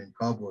Education in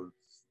Kabul.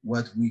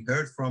 What we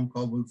heard from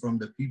Kabul, from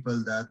the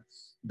people, that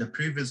the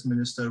previous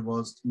minister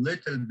was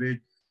little bit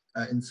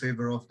in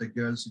favor of the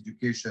girls'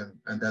 education,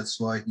 and that's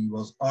why he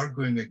was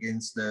arguing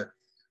against the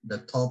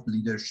top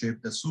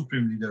leadership, the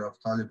supreme leader of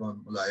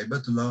Taliban, Mullah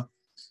Hibatullah,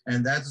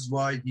 and that's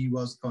why he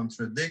was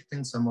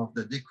contradicting some of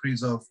the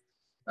decrees of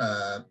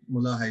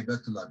Mullah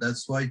Hibatullah.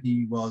 That's why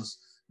he was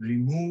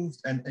removed,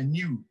 and a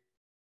new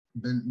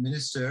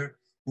minister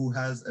who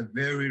has a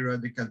very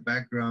radical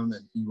background,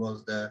 and he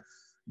was the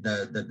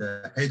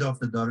head of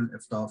the Darul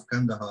Ifta of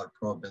Kandahar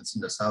province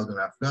in the southern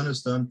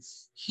Afghanistan.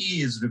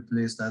 He is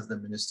replaced as the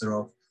Minister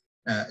of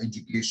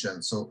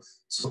Education. So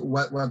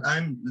what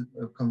I'm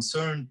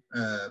concerned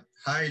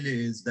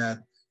highly is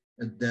that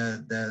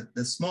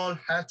the small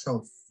hatch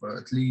of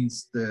at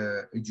least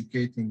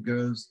educating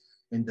girls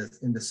in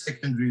the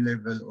secondary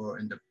level or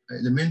in the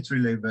elementary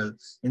level,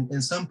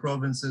 in some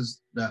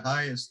provinces, the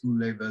highest school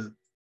level,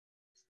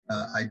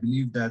 I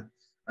believe that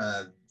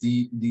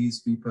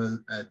these people,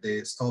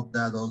 they stopped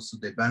that also,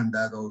 they banned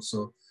that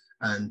also,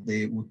 and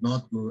they would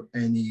not go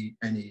any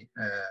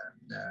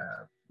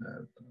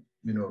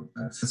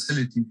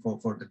facility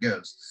for the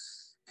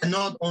girls. And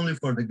not only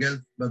for the girls,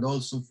 but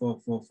also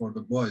for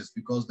the boys,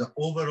 because the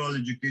overall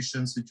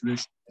education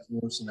situation is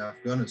worse in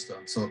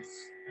Afghanistan. So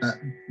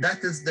that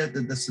is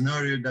the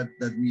scenario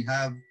that we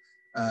have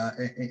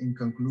in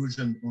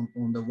conclusion.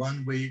 On the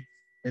one way,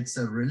 it's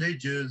a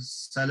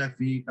religious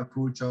Salafi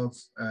approach of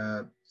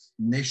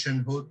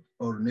nationhood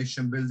or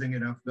nation building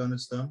in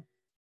Afghanistan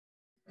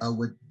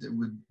with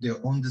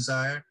their own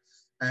desire.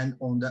 And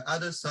on the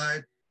other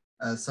side,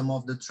 some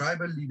of the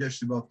tribal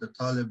leadership of the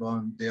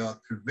Taliban, they are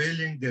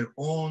prevailing their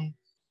own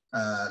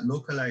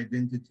local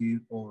identity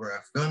over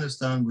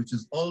Afghanistan, which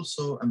is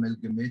also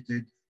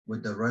amalgamated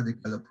with the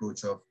radical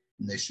approach of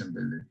nation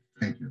building.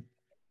 Thank you.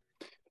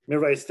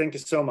 Mirwais, thank you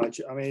so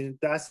much. I mean,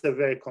 that's a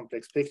very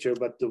complex picture,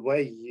 but the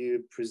way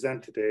you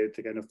presented it,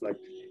 the kind of like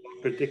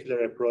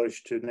particular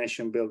approach to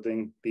nation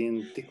building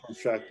being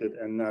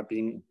deconstructed and not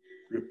being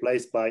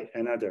replaced by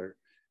another,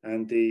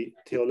 and the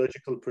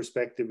theological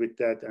perspective with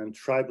that and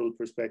tribal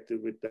perspective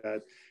with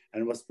that,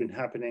 and what's been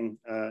happening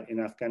in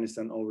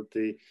Afghanistan over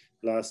the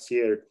last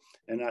year.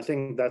 And I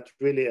think that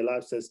really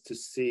allows us to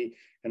see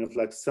kind of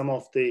like some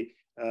of the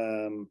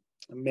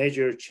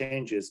major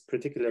changes,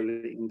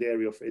 particularly in the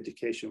area of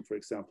education, for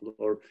example,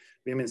 or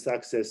women's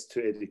access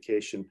to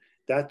education.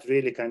 That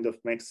really kind of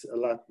makes a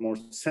lot more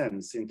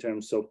sense in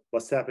terms of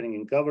what's happening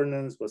in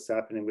governance, what's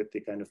happening with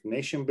the kind of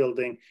nation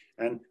building,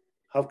 and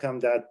how come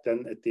that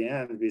then at the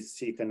end we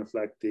see kind of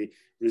like the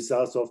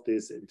results of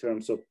this in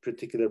terms of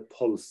particular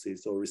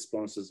policies or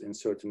responses in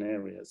certain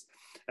areas.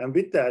 And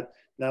with that,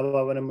 now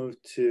I want to move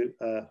to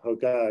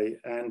Hogai,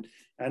 and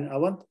I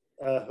want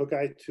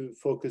Hogai to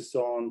focus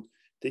on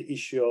the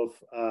issue of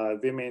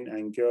women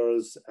and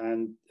girls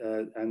and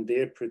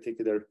their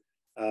particular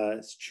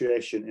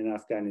situation in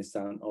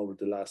Afghanistan over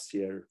the last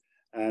year.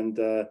 And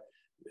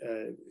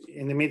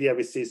in the media,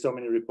 we see so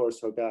many reports,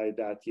 Hogai,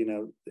 that, you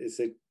know, it's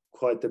a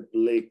quite a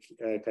bleak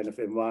kind of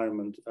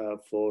environment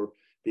for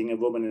being a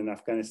woman in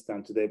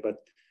Afghanistan today. But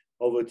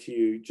over to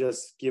you.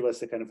 Just give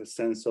us a kind of a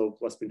sense of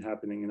what's been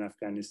happening in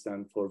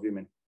Afghanistan for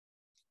women.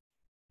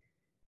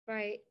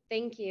 Right,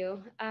 thank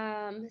you.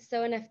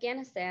 So in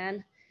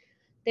Afghanistan,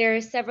 there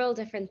are several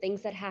different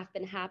things that have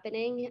been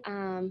happening,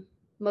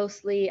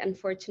 mostly,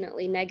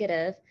 unfortunately,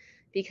 negative,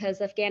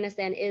 because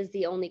Afghanistan is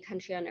the only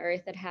country on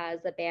earth that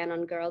has a ban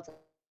on girls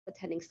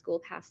attending school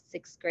past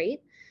 6th grade.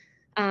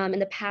 In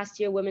the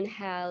past year, women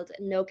held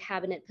no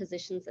cabinet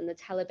positions in the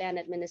Taliban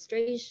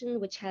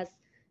administration, which has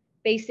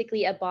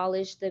basically they've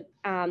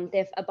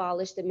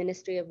abolished the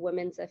Ministry of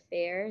Women's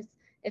Affairs,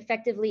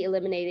 effectively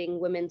eliminating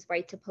women's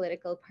right to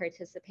political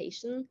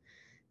participation.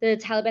 The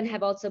Taliban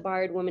have also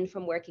barred women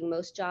from working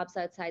most jobs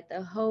outside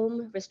the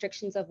home.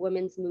 Restrictions of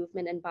women's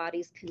movement and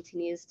bodies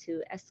continues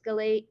to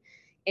escalate.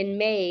 In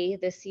May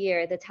this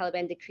year, the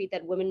Taliban decreed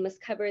that women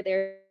must cover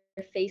their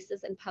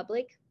faces in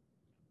public.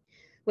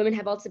 Women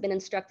have also been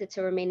instructed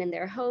to remain in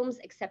their homes,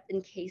 except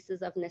in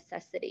cases of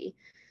necessity.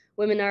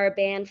 Women are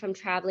banned from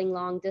traveling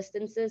long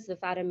distances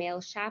without a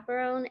male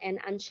chaperone, and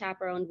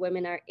unchaperoned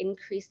women are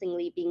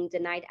increasingly being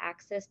denied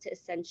access to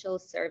essential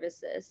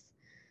services.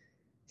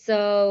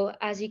 So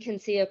as you can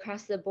see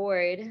across the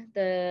board,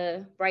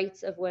 the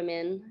rights of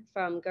women,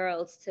 from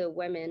girls to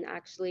women,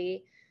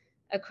 actually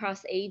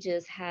across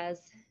ages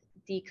has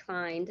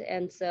declined.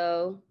 And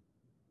so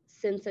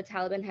since the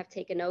Taliban have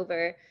taken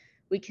over,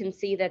 we can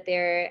see that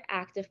their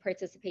active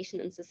participation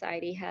in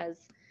society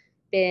has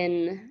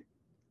been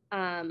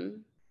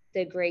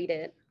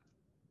degraded.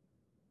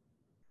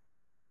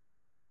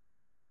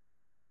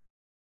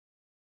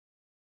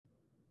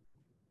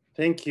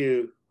 Thank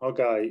you,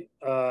 Hogai.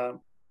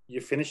 You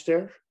finished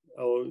there?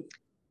 Oh.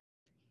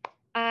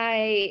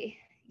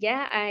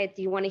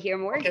 Do you want to hear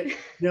more? Okay.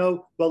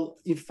 No, well,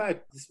 in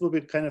fact, this will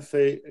be kind of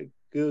a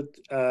good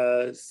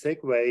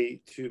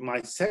segue to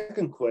my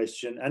second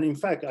question. And in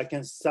fact, I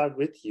can start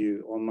with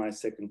you on my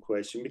second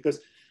question, because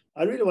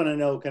I really want to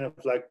know kind of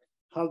like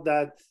how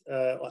that,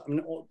 I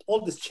mean,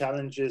 all these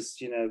challenges,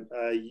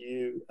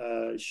 you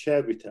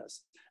share with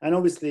us. And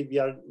obviously, we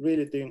are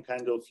really doing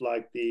kind of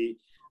like the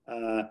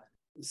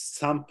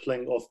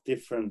sampling of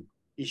different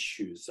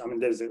issues. I mean,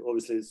 there's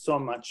obviously so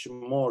much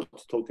more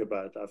to talk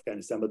about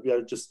Afghanistan, but we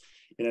are just,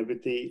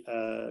 with the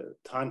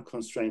time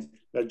constraints,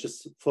 we're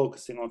just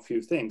focusing on a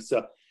few things.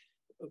 So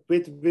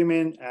with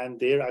women and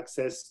their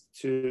access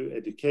to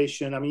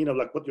education, I mean,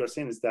 like what you're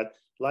saying is that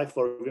life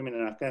for women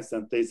in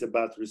Afghanistan is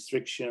about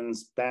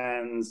restrictions,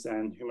 bans,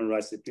 and human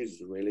rights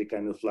abuses, really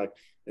kind of like,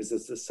 this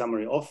is a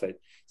summary of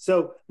it.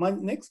 So my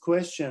next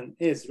question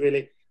is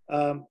really,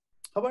 how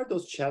are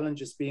those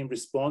challenges being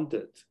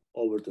responded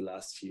over the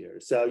last year?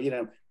 So,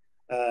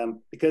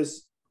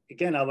 because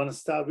again, I want to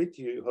start with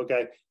you,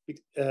 okay?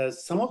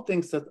 Some of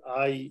things that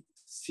I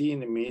see in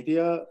the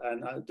media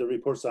and the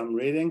reports I'm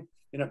reading,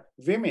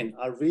 women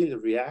are really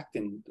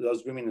reacting.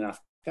 Those women in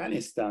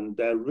Afghanistan,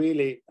 they're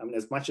really, I mean,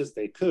 as much as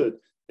they could,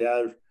 they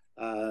are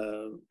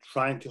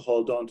trying to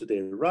hold on to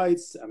their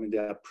rights. I mean, they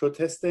are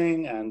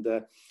protesting. And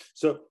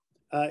so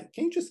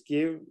can you just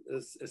give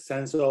us a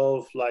sense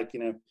of like,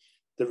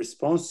 the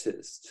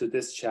responses to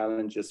these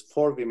challenges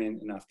for women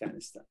in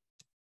Afghanistan?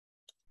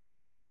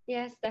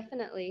 Yes,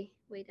 definitely.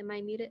 Wait, am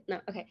I muted? No,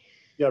 okay.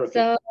 Yeah, okay.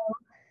 So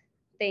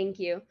thank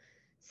you.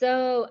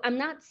 So I'm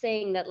not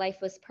saying that life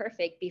was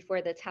perfect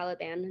before the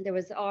Taliban. There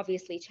was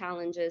obviously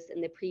challenges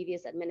in the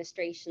previous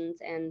administrations,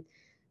 and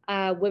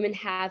women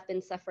have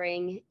been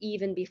suffering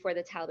even before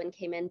the Taliban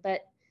came in,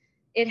 but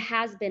it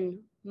has been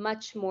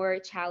much more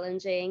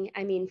challenging.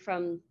 I mean,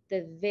 from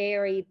the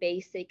very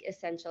basic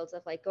essentials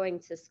of like going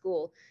to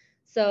school.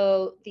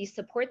 So the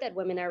support that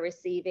women are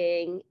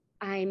receiving,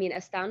 I mean,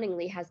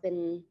 astoundingly has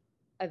been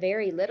a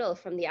very little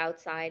from the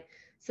outside.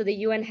 So the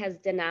UN has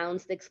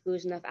denounced the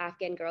exclusion of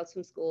Afghan girls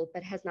from school,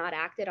 but has not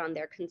acted on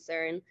their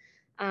concern.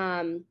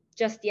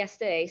 Just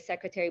yesterday,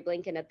 Secretary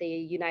Blinken at the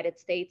United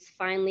States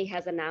finally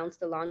has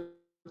announced the launch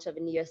of a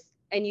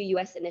new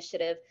US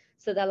initiative,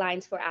 so the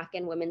Alliance for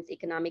Afghan Women's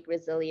Economic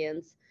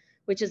Resilience,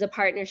 which is a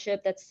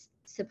partnership that's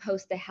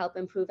supposed to help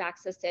improve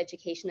access to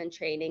education and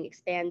training,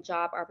 expand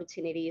job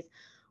opportunities,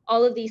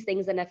 all of these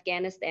things in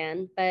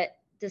Afghanistan. But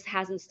this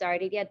hasn't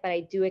started yet, but I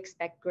do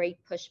expect great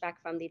pushback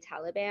from the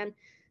Taliban.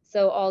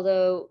 So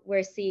although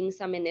we're seeing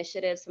some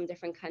initiatives from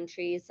different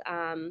countries,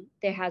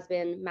 there has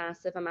been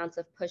massive amounts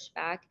of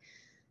pushback.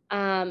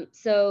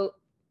 So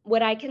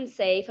what I can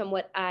say from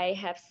what I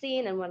have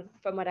seen and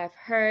from what I've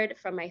heard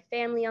from my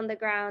family on the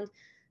ground,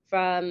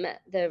 from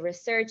the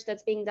research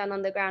that's being done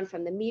on the ground,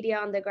 from the media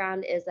on the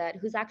ground, is that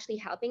who's actually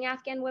helping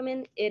Afghan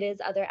women? It is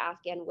other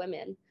Afghan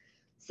women.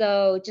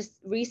 So just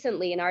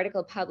recently, an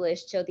article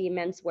published showed the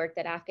immense work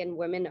that Afghan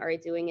women are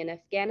doing in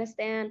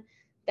Afghanistan.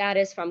 That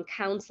is from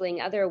counseling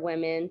other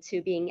women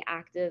to being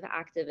active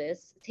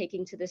activists,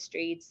 taking to the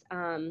streets.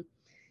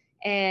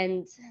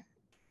 And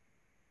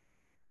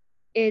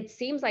it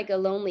seems like a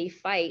lonely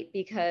fight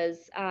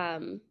because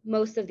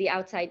most of the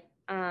outside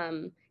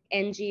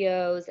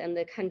NGOs and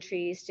the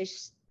countries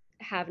just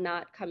have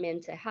not come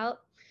in to help.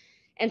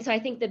 And so I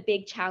think the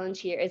big challenge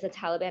here is the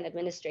Taliban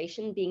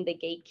administration being the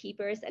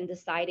gatekeepers and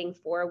deciding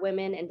for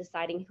women and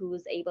deciding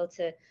who's able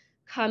to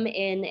come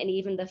in, and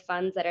even the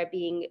funds that are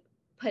being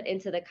put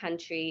into the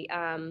country,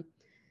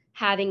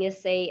 having a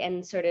say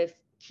and sort of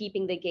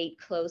keeping the gate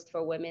closed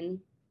for women.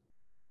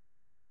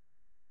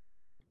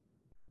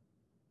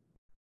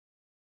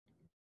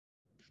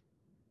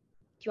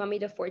 Do you want me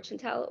to fortune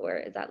tell, or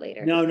is that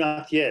later? No,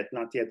 not yet,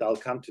 not yet. I'll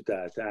come to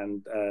that.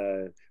 And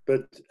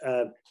but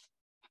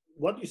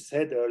what you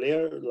said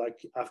earlier,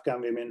 like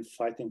Afghan women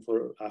fighting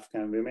for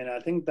Afghan women, I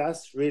think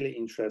that's really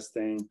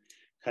interesting,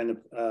 kind of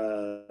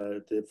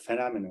the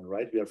phenomenon,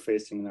 right? We are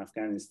facing in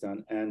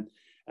Afghanistan, and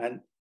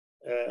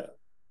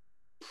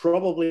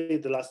probably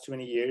the last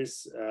 20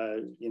 years,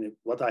 you know,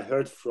 what I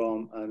heard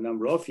from a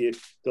number of you,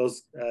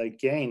 those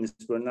gains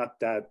were not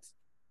that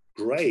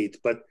great,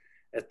 but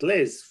at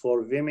least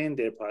for women,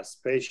 their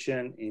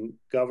participation in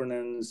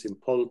governance, in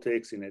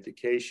politics, in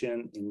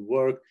education, in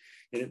work,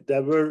 you know,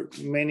 there were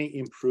many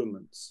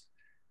improvements.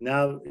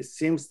 Now it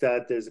seems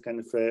that there's a kind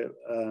of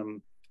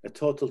a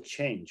total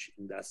change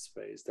in that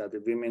space, that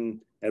the women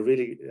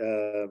really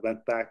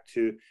went back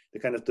to the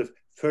kind of the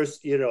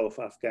first era of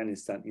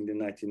Afghanistan in the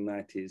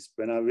 1990s.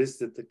 When I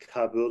visited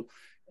Kabul,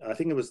 I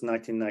think it was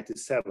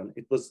 1997,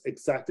 it was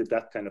exactly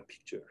that kind of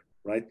picture,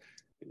 right?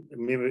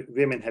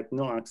 Women had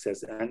no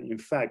access, and in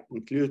fact,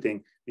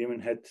 including women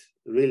had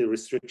really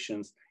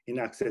restrictions in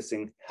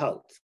accessing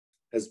health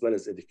as well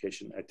as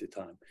education at the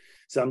time.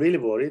 So I'm really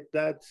worried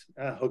that,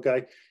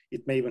 okay,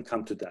 it may even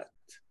come to that.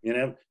 You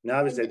know,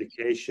 now is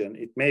education,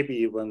 it may be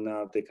even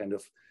now the kind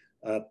of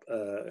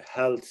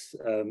health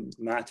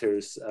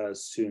matters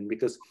soon,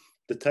 because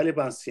the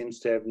Taliban seems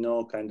to have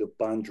no kind of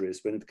boundaries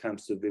when it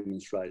comes to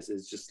women's rights.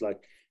 It's just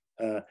like,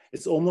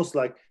 it's almost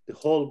like the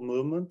whole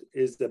movement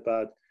is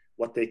about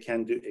what they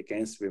can do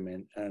against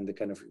women and the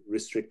kind of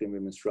restricting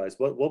women's rights.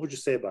 What would you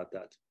say about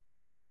that?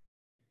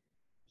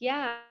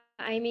 Yeah,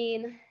 I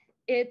mean,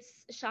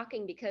 it's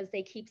shocking because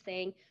they keep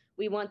saying,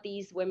 we want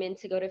these women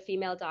to go to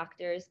female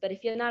doctors, but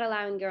if you're not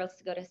allowing girls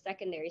to go to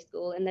secondary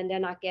school and then they're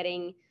not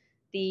getting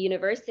the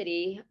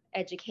university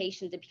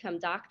education to become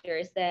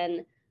doctors,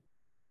 then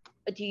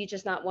do you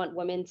just not want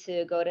women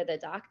to go to the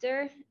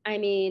doctor? I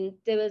mean,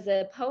 there was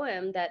a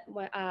poem that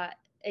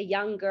a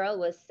young girl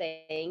was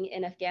saying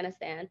in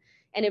Afghanistan,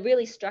 and it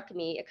really struck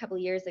me a couple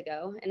of years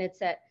ago. And it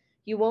said,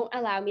 "You won't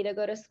allow me to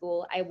go to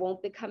school. I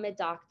won't become a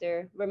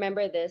doctor.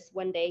 Remember this,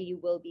 one day you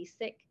will be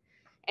sick."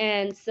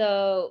 And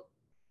so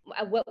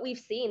what we've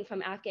seen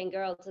from Afghan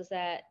girls is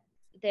that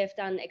they've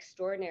done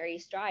extraordinary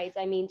strides.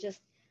 I mean,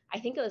 just, I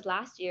think it was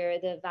last year,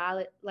 the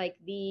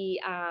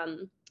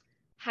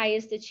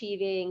highest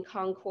achieving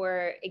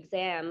Concours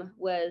exam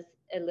was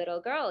a little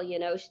girl, you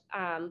know,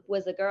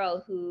 was a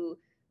girl who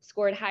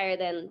scored higher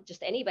than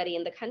just anybody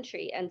in the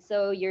country. And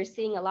so you're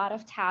seeing a lot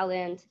of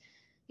talent.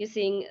 You're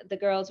seeing the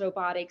girls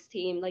robotics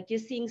team, like you're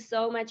seeing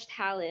so much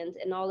talent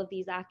in all of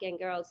these Afghan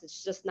girls.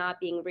 It's just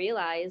not being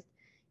realized.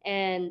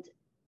 And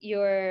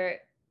you're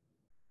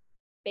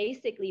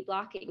basically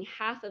blocking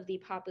half of the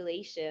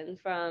population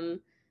from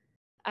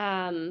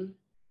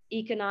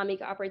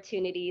economic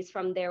opportunities,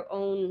 from their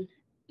own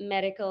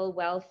medical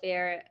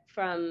welfare,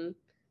 from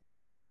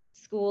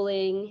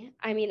schooling.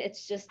 I mean,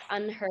 it's just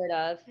unheard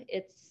of.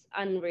 It's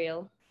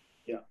unreal.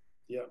 Yeah,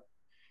 yeah.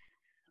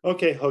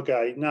 Okay,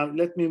 Hogai. Now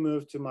let me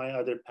move to my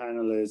other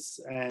panelists,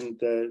 and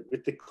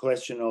with the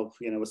question of,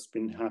 you know, what's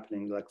been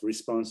happening, like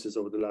responses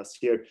over the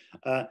last year.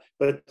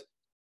 But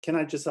can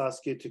I just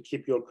ask you to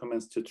keep your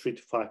comments to 3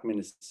 to 5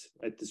 minutes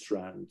at this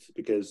round,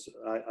 because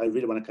I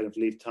really want to kind of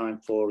leave time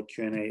for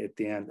Q&A at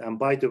the end. And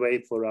by the way,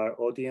 for our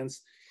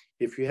audience,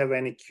 if you have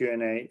any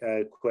Q&A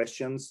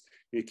questions,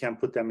 you can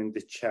put them in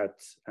the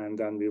chat, and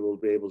then we will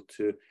be able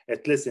to,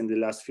 at least in the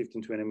last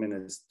 15, 20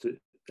 minutes, to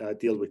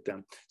deal with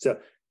them. So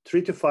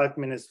 3 to 5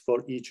 minutes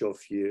for each of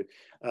you.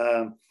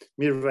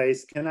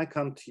 Mirwais, can I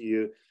come to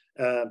you?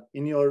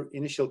 In your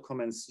initial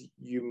comments,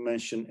 you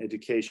mentioned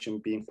education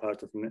being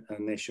part of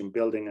nation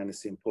building and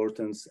its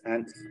importance.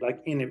 And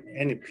like in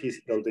any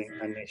peace building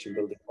and nation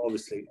building,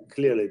 obviously,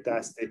 clearly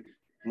that's the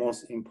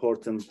most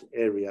important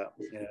area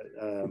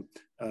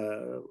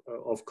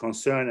of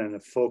concern and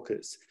of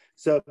focus.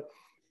 So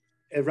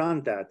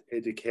around that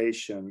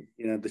education,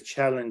 you know, the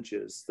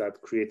challenges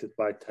that created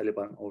by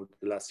Taliban over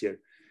the last year,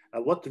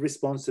 what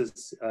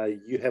responses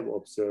you have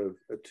observed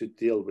to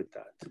deal with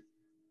that?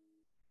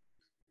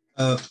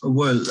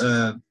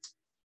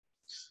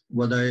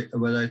 What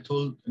I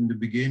told in the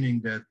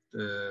beginning, that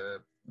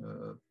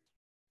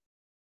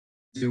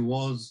there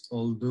was,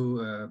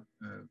 although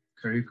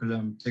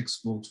curriculum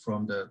textbooks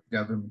from the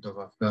government of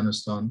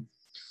Afghanistan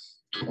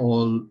to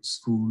all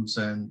schools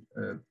and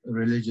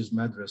religious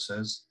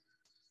madrasas,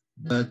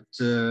 but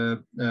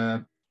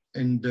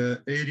in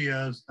the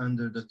areas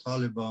under the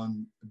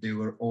Taliban, they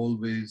were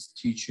always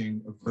teaching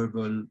a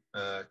verbal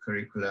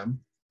curriculum.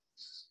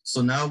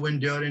 So now when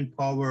they are in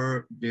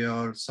power, they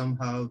are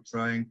somehow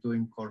trying to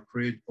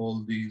incorporate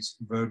all these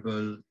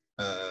verbal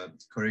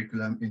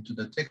curriculum into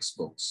the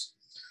textbooks.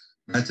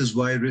 That is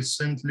why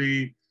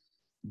recently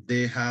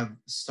they have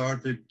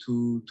started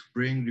to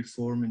bring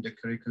reform in the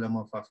curriculum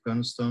of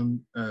Afghanistan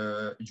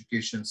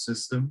education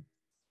system.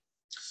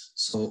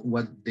 So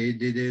what they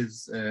did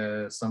is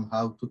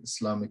somehow to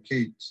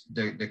Islamicate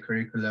the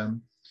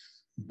curriculum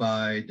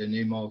by the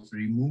name of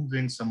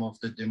removing some of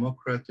the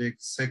democratic,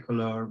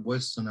 secular,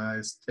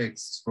 westernized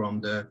texts from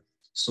the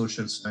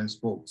social science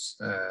books.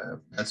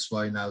 That's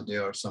why now they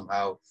are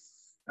somehow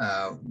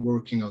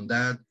working on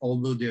that,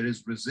 although there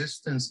is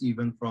resistance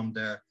even from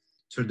the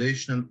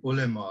traditional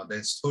ulama, the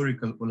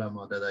historical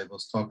ulama that I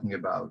was talking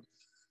about,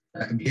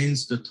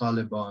 against the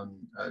Taliban.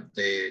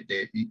 They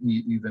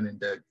even in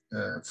the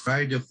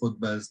Friday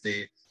khutbahs,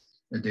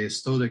 they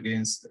stood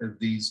against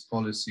these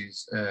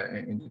policies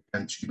in the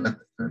country. But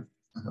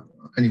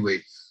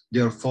anyway, they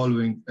are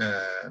following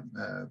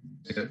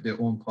their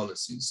own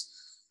policies.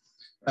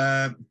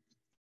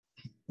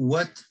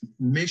 What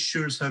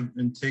measures have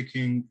been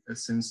taken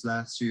since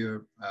last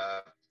year?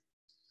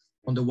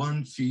 On the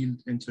one field,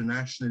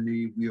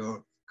 internationally, we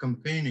are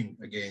campaigning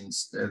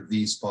against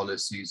these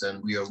policies,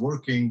 and we are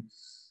working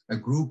a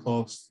group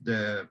of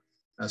the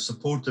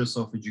supporters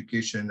of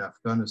education in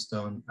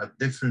Afghanistan at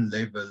different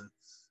levels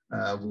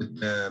with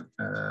the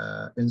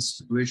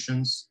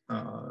institutions,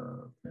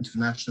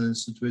 international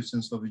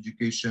institutions of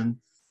education,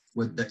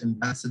 with the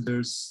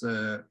ambassadors,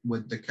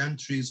 with the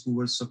countries who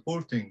were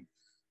supporting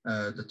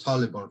the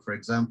Taliban. For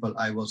example,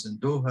 I was in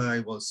Doha, I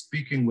was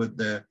speaking with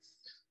the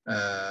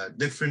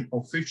different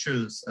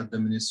officials at the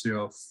Ministry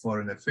of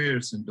Foreign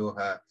Affairs in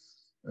Doha,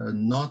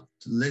 not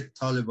let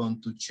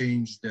Taliban to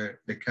change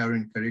the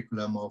current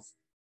curriculum of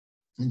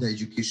the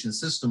education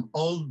system,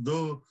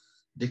 although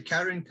the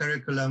current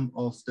curriculum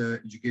of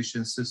the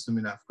education system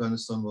in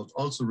Afghanistan was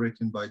also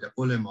written by the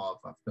ulama of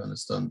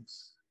Afghanistan,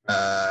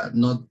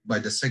 not by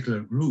the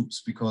secular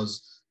groups,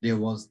 because there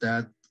was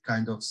that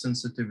kind of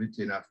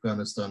sensitivity in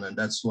Afghanistan. And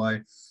that's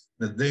why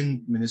the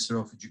then Minister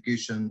of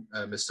Education,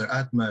 Mr.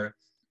 Atmar,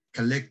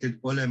 collected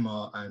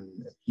ulama, and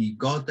he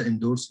got the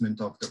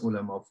endorsement of the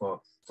ulama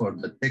for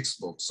the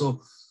textbook.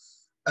 So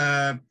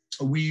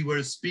we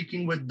were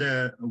speaking with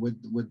the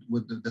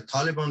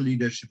Taliban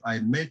leadership. I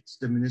met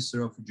the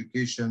Minister of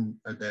Education,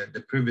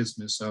 the previous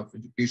Minister of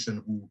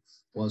Education, who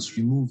was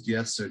removed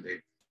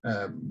yesterday,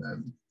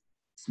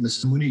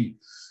 Mr. Munir,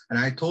 and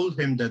I told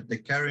him that the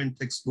current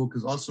textbook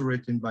is also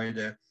written by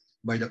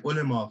the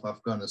ulama of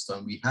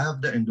Afghanistan. We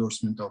have the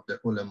endorsement of the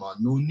ulama.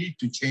 No need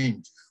to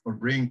change or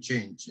bring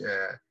change.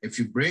 If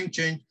you bring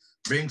change,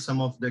 bring some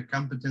of the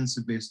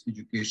competency-based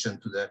education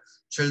to the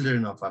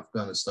children of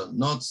Afghanistan,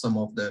 not some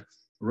of the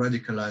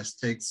radicalized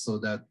texts, so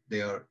that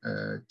they are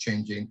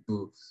changing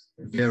to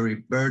a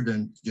very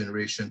burdened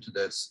generation to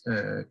this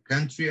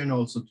country and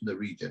also to the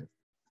region.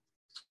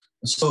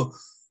 So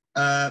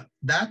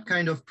that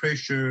kind of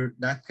pressure,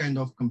 that kind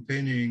of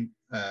campaigning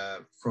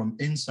from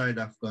inside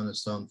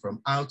Afghanistan,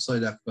 from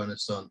outside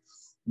Afghanistan,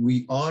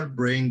 we are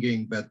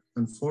bringing, but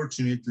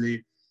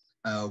unfortunately,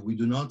 we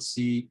do not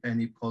see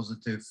any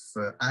positive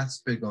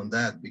aspect on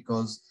that,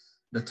 because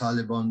the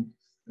Taliban,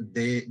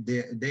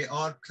 they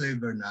are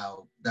clever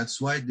now.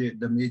 That's why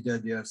the media,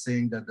 they are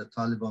saying that the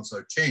Talibans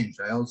are changed.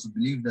 I also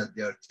believe that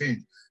they are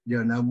changed. They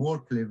are now more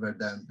clever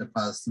than the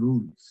past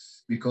rule,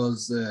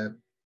 because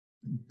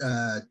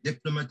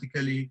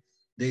diplomatically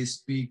they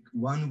speak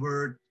one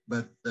word,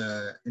 but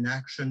in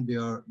action they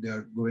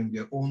are going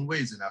their own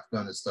ways in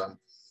Afghanistan.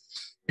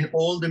 In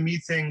all the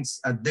meetings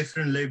at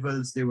different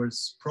levels, they were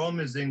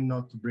promising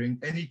not to bring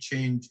any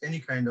change, any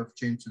kind of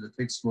change to the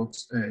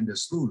textbooks in the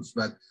schools,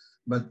 but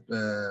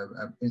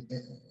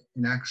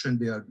in action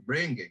they are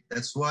bringing.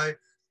 That's why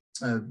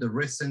the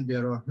recent,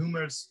 there are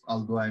rumors,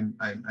 although I'm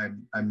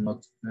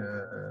not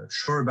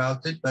sure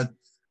about it, but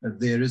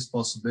there is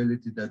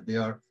possibility that they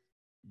are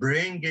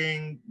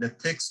bringing the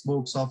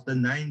textbooks of the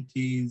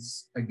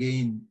 90s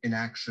again in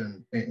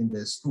action in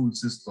the school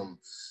system.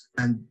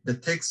 And the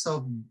texts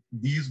of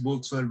these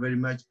books were very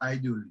much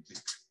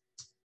ideological.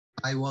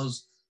 I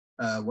was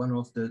one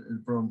of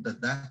from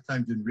that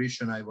time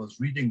generation, I was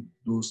reading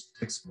those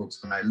textbooks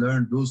and I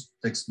learned those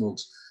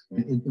textbooks.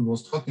 And it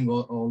was talking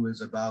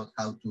always about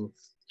how to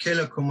kill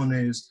a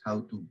communist,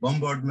 how to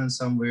bombardment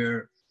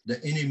somewhere,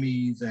 the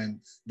enemies, and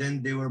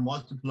then they were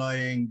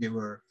multiplying, they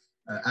were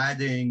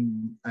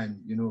adding and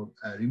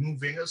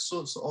removing.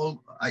 So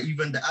all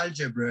even the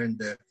algebra and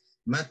the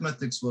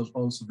mathematics was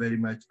also very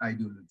much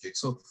ideological.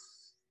 So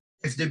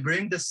if they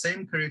bring the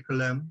same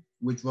curriculum,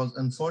 which was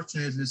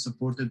unfortunately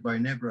supported by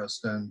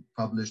Nebraska and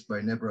published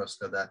by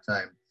Nebraska at that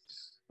time,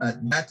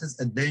 that is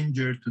a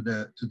danger to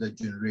the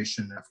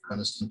generation in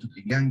Afghanistan, to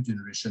the young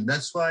generation.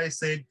 That's why I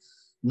said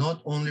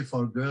not only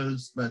for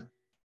girls, but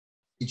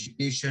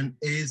education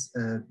is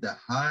the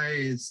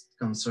highest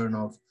concern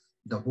of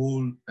the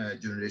whole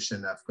generation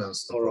in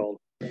Afghanistan.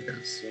 Overall.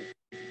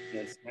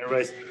 Yes.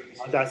 Anyways,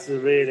 that's a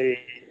really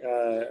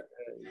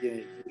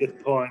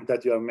good point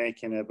that you are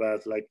making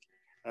about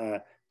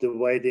the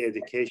way the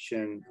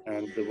education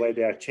and the way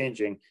they are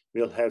changing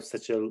will have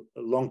such a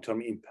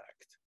long-term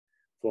impact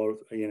for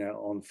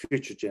on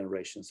future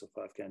generations of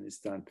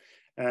Afghanistan.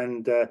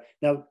 And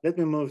now let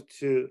me move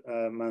to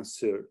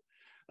Mansour.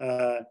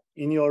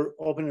 In your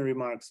opening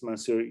remarks,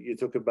 Mansour, you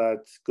talk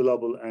about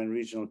global and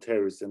regional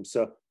terrorism.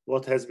 So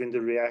what has been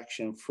the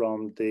reaction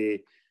from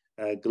the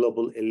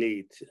global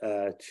elite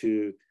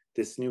to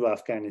this new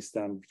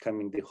Afghanistan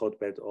becoming the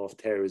hotbed of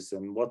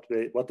terrorism? What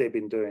they've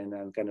been doing,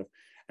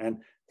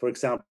 and for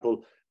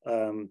example,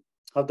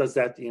 how does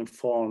that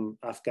inform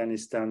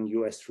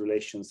Afghanistan-US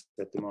relations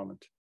at the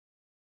moment?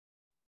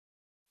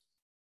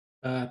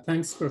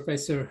 Thanks,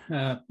 Professor.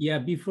 Yeah,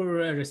 before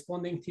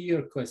responding to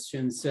your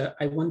questions,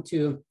 I want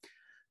to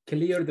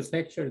clear the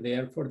picture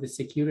there for the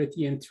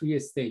security in 3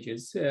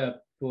 stages,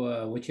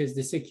 which is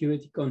the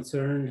security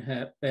concern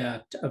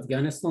at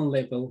Afghanistan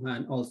level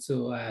and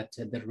also at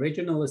the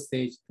regional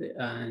stage,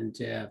 and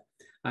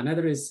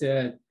another is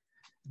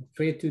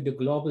threat to the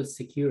global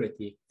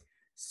security.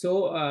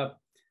 So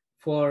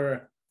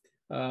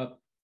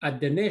at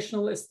the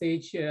national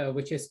stage,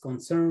 which is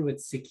concerned with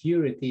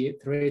security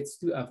threats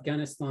to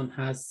Afghanistan,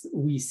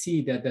 we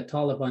see that the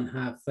Taliban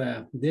have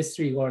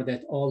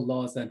disregarded all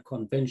laws and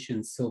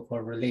conventions so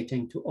far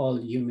relating to all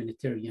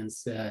humanitarian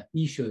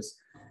issues.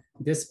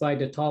 Despite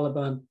the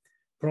Taliban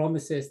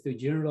promises to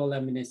general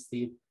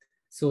amnesty,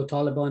 so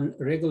Taliban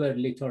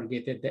regularly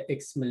targeted the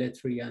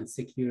ex-military and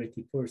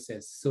security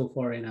forces so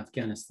far in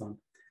Afghanistan,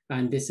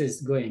 and this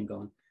is going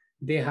on.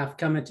 They have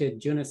committed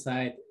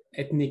genocide,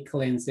 ethnic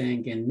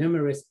cleansing in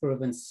numerous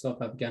provinces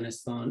of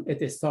Afghanistan.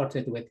 It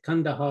started with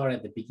Kandahar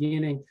at the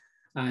beginning,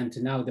 and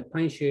now the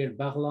Panjshir,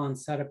 Baghlan,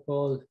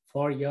 Saripol,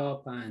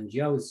 Faryab, and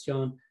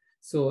Jawzjan.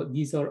 So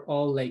these are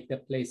all like the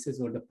places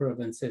or the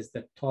provinces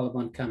that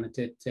Taliban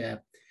committed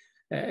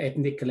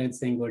ethnic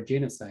cleansing or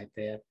genocide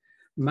there.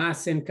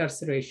 Mass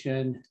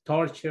incarceration,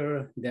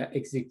 torture, the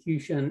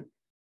execution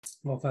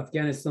of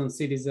Afghanistan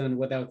citizens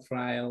without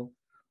trial,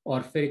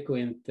 or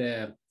frequent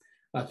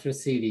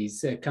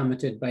atrocities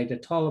committed by the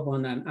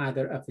Taliban and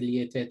other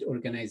affiliated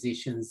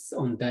organizations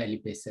on a daily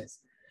basis.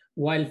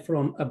 While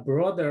from a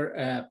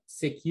broader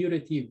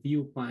security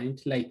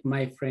viewpoint, like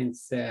my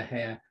friends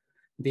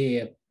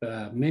they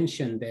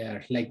mentioned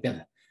there, like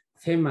the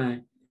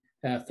famine,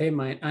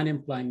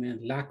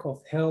 unemployment, lack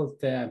of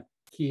health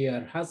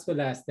care, as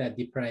well as the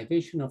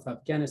deprivation of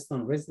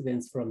Afghanistan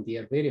residents from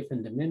their very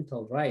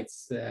fundamental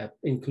rights,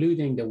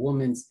 including the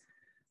women's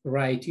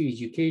right to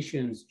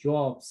education,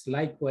 jobs,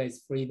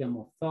 likewise freedom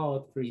of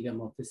thought, freedom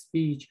of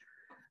speech,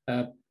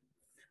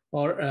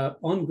 or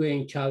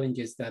ongoing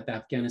challenges that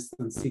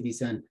Afghanistan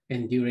citizens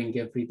enduring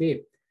every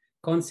day.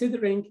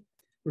 Considering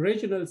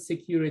regional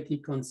security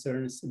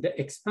concerns, the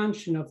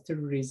expansion of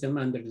terrorism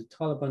under the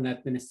Taliban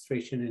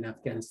administration in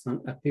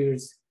Afghanistan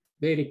appears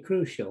very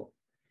crucial.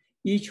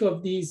 Each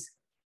of these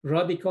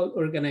radical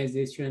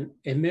organizations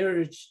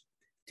emerged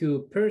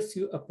to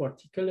pursue a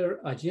particular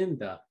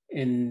agenda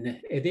in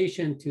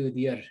addition to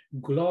their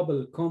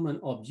global common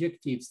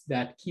objectives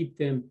that keep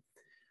them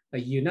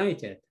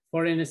united.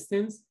 For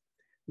instance,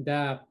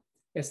 the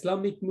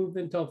Islamic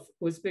movement of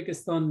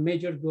Uzbekistan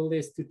major goal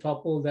is to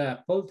topple the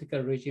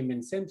political regime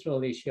in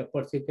Central Asia,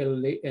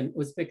 particularly in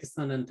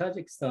Uzbekistan and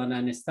Tajikistan,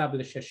 and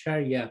establish a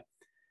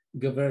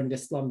Sharia-governed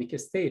Islamic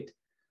state.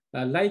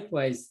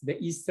 Likewise, the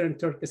Eastern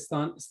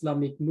Turkestan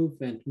Islamic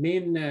movement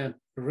main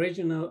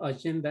regional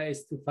agenda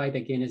is to fight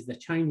against the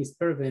Chinese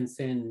province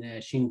in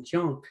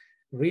Xinjiang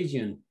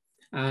region.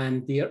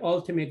 And their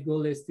ultimate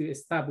goal is to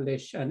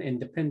establish an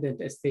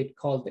independent state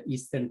called the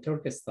Eastern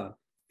Turkestan.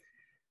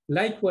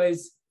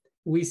 Likewise,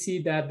 we see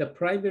that the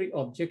primary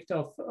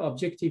objective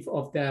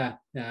of the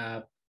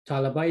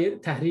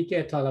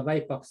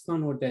Tehrik-e-Taliban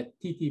Pakistan, or the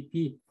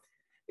TTP,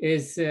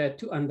 is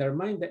to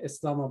undermine the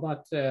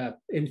Islamabad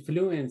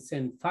influence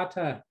in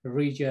Fatah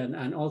region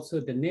and also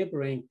the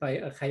neighboring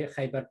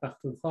Khyber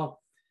Pakhtunkhwa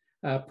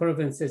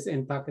provinces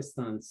in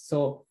Pakistan.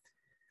 So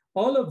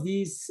all of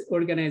these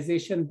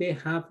organizations, they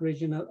have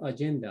regional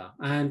agenda,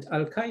 and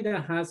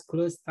Al-Qaeda has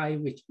close tie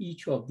with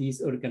each of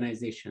these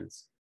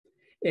organizations,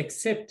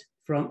 except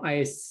from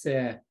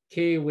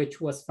IS-K,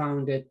 which was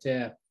founded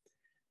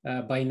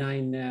by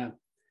 9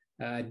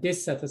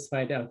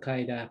 dissatisfied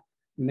Al-Qaeda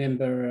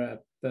member,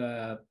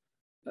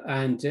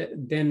 and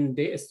then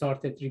they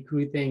started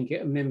recruiting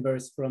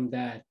members from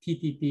the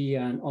TTP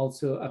and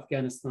also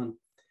Afghanistan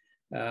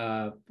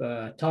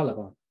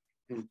Taliban.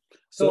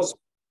 So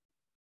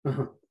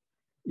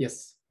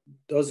yes.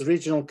 Those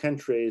regional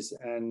countries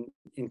and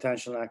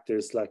intentional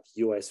actors like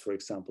US, for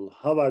example,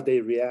 how are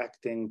they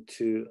reacting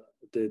to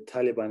the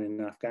Taliban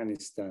in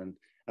Afghanistan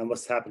and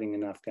what's happening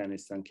in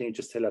Afghanistan? Can you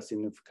just tell us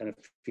in kind of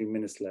a few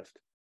minutes left?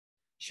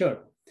 Sure.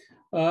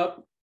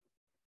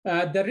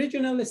 The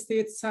regional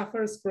state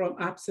suffers from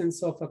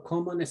absence of a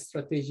common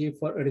strategy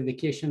for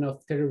eradication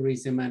of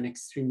terrorism and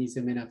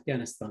extremism in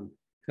Afghanistan.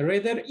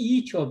 Rather,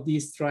 each of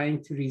these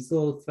trying to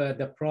resolve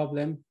the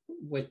problem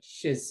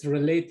which is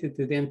related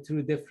to them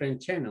through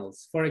different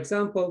channels. For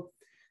example,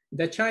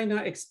 the China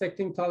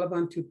expecting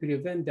Taliban to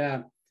prevent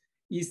the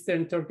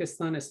Eastern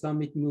Turkestan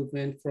Islamic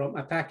movement from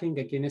attacking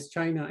against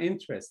China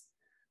interests.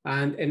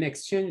 And in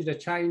exchange, the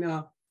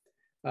China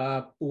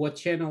would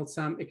channel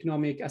some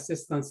economic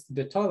assistance to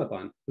the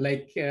Taliban,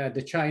 like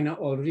the China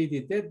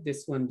already did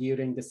this one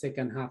during the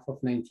second half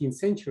of 19th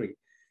century.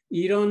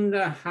 Iran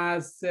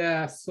has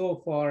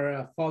so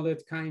far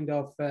followed kind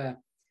of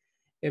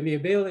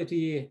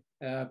amiability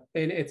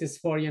in its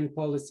foreign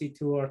policy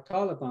toward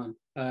Taliban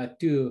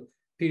to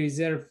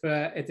preserve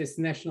its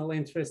national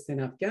interest in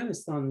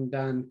Afghanistan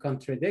than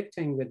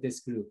contradicting with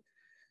this group.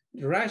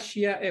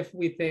 Russia, if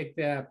we take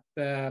the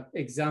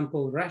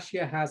example,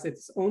 Russia has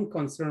its own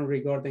concern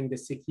regarding the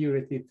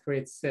security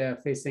threats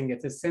facing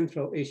its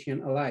Central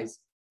Asian allies,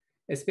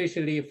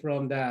 especially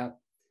from the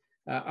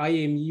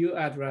IMU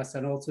address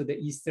and also the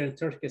Eastern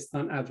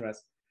Turkestan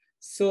address.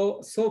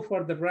 So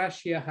far, the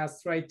Russia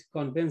has tried to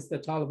convince the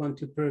Taliban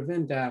to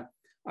prevent the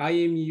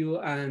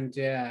IMU and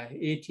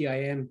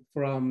ATIM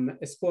from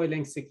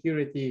spoiling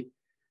security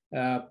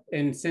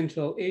in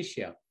Central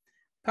Asia.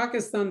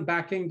 Pakistan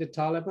backing the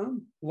Taliban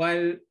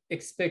while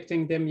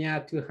expecting them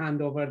to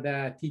hand over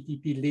the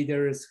TTP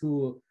leaders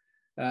who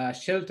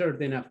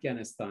sheltered in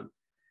Afghanistan.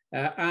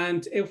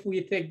 And if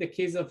we take the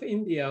case of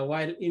India,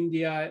 while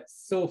India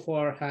so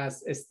far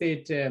has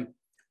stayed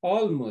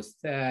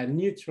almost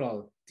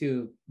neutral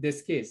to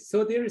this case.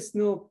 So there is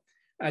no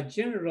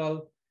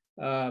general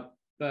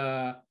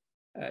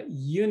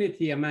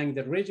unity among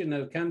the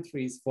regional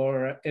countries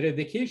for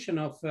eradication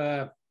of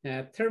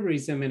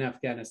terrorism in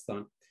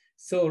Afghanistan.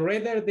 So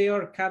rather they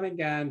are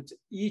coming and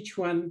each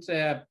one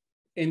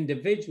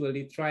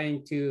individually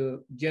trying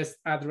to just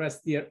address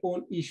their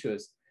own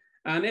issues.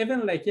 And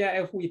even like,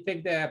 if we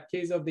take the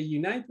case of the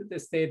United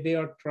States, they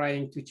are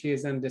trying to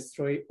chase and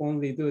destroy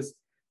only those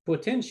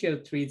potential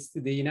threats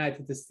to the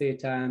United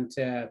States and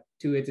to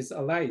its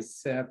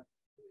allies,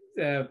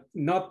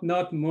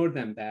 not more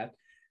than that.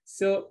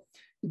 So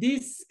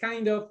this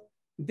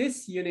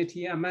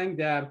unity among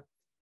the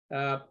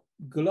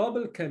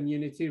global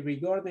community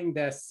regarding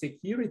the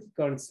security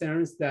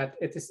concerns that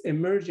it is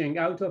emerging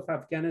out of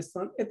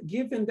Afghanistan, it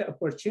given the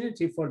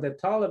opportunity for the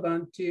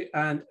Taliban to,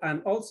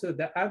 and also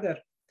the other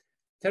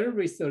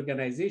terrorist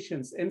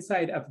organizations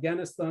inside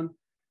Afghanistan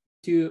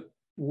to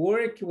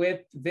work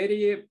with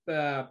very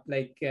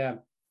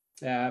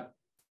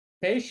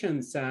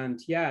patience and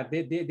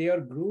they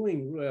are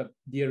growing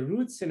their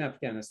roots in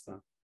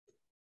Afghanistan.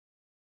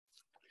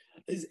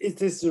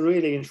 It is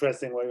really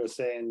interesting what you're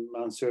saying,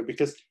 Mansour,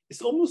 because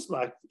it's almost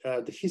like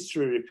the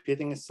history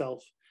repeating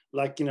itself.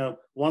 Like,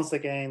 once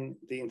again,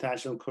 the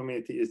international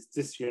community is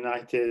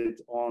disunited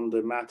on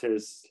the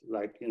matters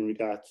like in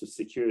regard to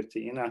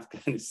security in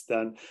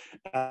Afghanistan.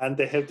 And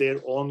they have their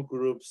own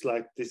groups.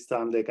 Like this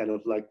time, they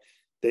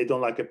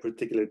don't like a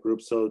particular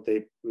group. So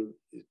they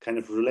kind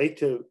of relate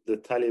to the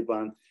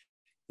Taliban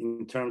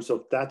in terms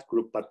of that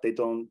group, but they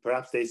don't,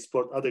 perhaps they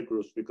support other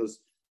groups because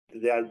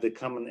they are the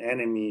common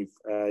enemy,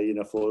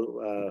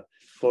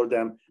 for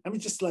them. I mean,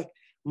 just like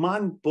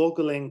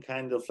mind-boggling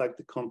kind of like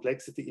the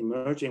complexity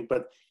emerging,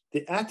 but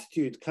the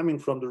attitude coming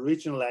from the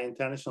regional and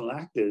international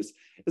actors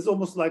is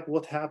almost like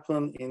what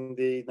happened in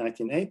the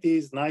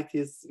 1980s,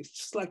 90s. It's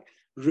just like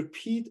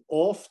repeat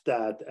of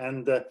that,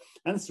 and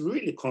it's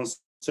really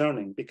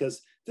concerning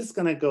because this is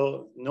gonna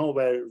go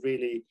nowhere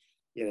really,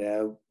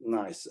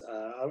 nice.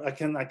 I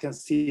can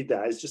see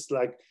that. It's just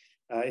like.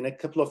 In a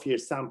couple of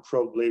years, Sam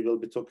probably will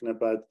be talking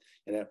about,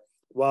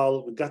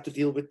 well, we got to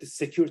deal with the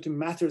security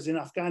matters in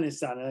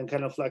Afghanistan, and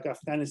kind of like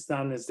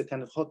Afghanistan is the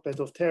kind of hotbed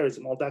of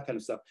terrorism, all that kind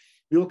of stuff.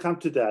 We will come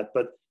to that.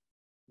 But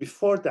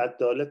before that,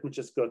 though, let me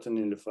just go to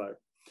Niloufar.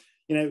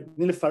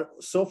 Niloufar,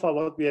 so far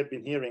what we have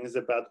been hearing is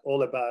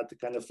all about the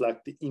kind of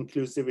like the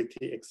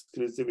inclusivity,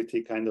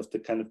 exclusivity, kind of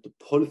the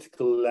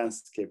political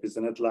landscape,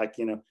 isn't it? Like,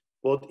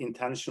 both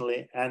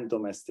intentionally and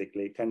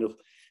domestically, kind of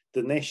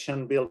the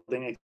nation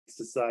building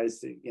exercise,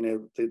 the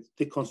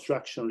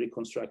deconstruction,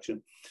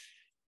 reconstruction.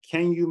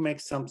 Can you make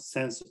some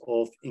sense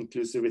of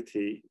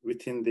inclusivity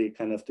within the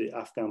kind of the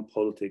Afghan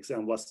politics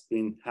and what's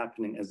been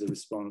happening as a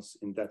response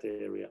in that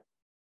area?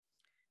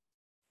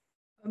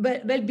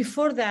 Well,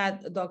 before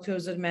that, Dr.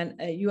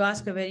 Zerman, you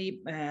asked a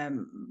very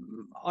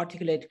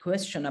articulate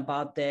question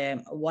about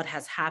what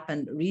has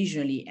happened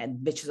regionally,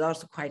 and which is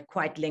also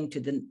quite linked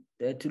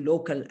to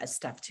local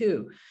stuff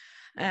too.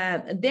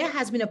 There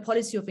has been a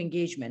policy of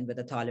engagement with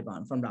the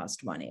Taliban from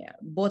last 1 year,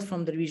 both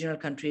from the regional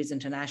countries,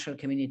 international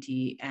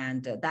community,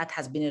 and that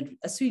has been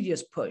a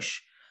serious push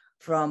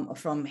from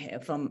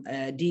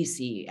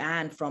DC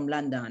and from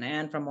London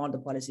and from all the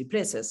policy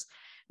places.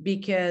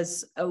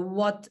 Because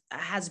what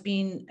has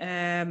been,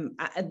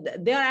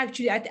 they are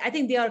actually, I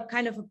think they are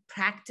kind of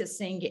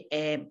practicing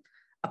a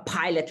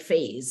pilot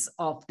phase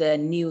of the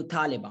new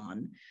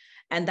Taliban.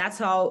 And that's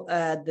how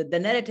the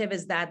narrative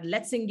is that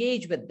let's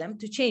engage with them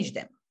to change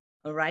them.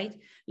 All right,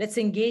 let's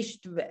engage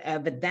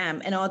with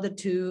them in order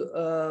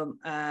to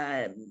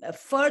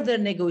further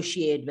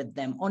negotiate with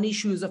them on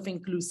issues of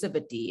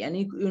inclusivity and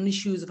on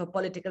issues of a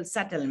political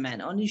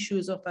settlement, on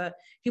issues of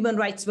human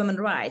rights, women's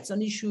rights,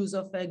 on issues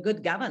of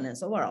good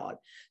governance overall.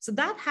 So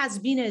that has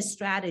been a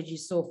strategy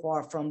so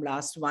far from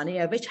last 1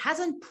 year, which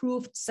hasn't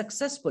proved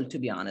successful, to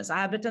be honest.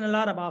 I have written a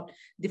lot about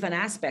different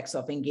aspects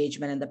of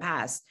engagement in the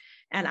past.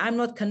 And I'm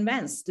not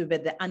convinced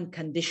with the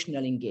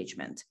unconditional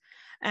engagement.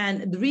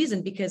 And the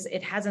reason, because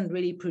it hasn't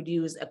really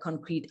produced a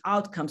concrete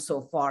outcome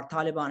so far.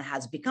 Taliban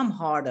has become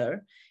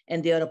harder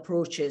in their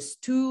approaches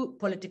to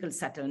political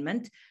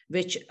settlement,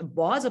 which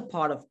was a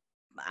part of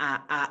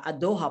a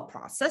Doha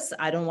process.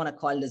 I don't want to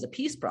call this a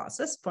peace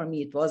process. For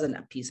me, it wasn't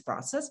a peace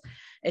process.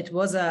 It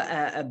was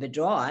a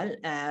withdrawal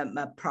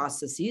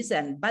processes.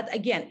 But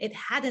again, it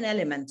had an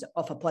element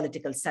of a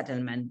political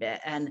settlement.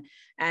 And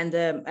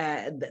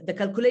the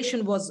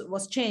calculation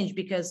was changed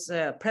because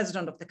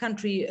president of the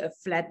country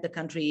fled the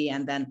country,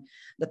 and then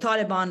the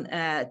Taliban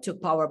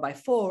took power by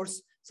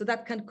force. So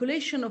that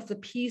calculation of the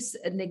peace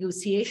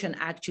negotiation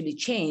actually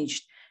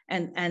changed.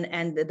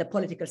 And the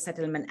political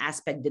settlement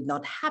aspect did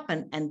not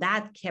happen. And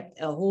that kept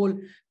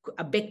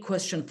a big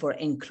question for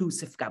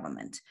inclusive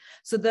government.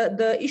 So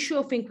the issue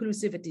of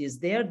inclusivity is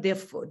there.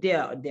 Therefore,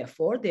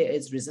 there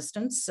is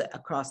resistance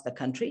across the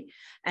country.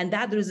 And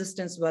that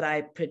resistance, what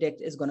I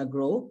predict, is going to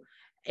grow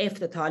if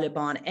the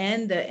Taliban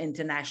and the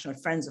international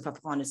friends of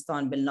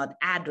Afghanistan will not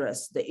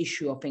address the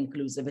issue of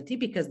inclusivity,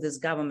 because this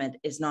government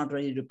is not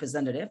really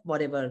representative,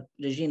 whatever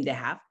regime they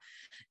have.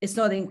 It's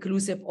not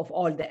inclusive of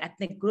all the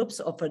ethnic groups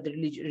or for the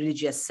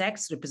religious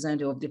sects,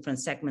 representative of different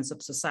segments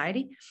of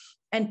society.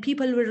 And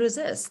people will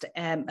resist,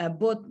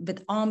 both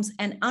with arms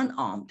and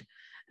unarmed.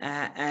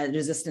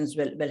 Resistance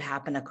will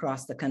happen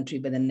across the country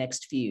within the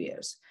next few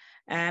years.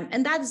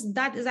 And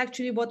that is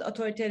actually what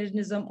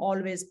authoritarianism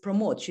always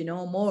promotes,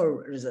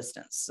 more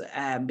resistance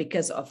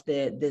because of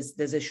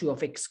this issue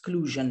of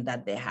exclusion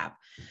that they have.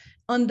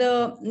 On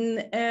the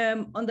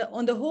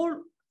whole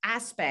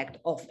aspect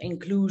of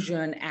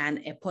inclusion and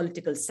a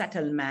political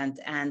settlement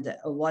and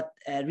what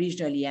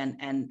regionally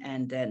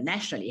and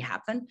nationally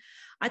happened,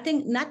 I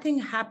think nothing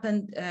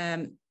happened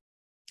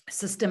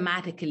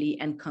systematically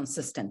and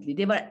consistently.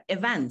 There were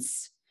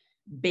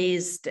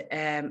events-based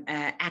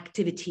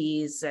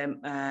activities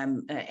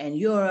in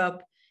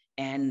Europe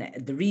and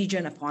the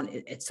region,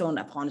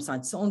 Afghanistan,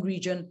 its own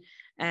region,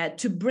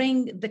 to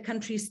bring the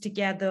countries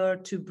together,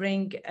 to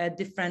bring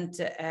different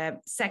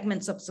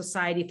segments of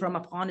society from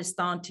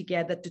Afghanistan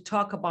together to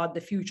talk about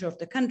the future of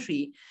the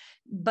country.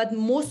 But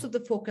most of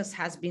the focus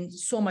has been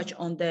so much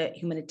on the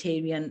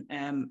humanitarian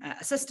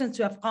assistance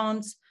to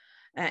Afghans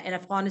in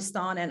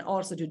Afghanistan and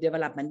also to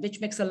development,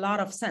 which makes a lot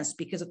of sense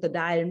because of the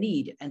dire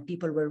need and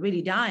people were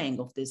really dying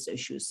of this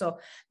issue. So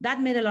that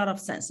made a lot of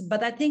sense.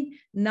 But I think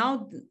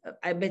now,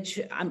 I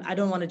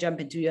don't want to jump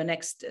into your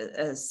next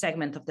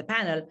segment of the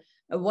panel,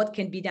 what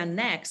can be done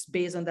next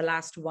based on the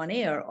last 1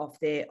 year of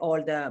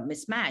all the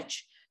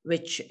mismatch,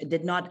 which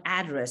did not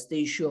address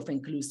the issue of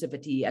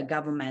inclusivity, a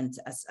government,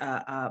 as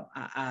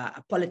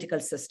a political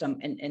system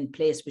in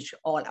place, which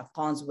all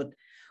Afghans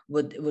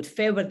would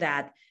favor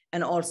that,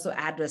 and also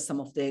address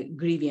some of the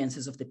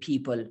grievances of the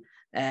people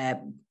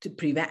to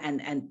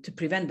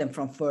prevent them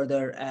from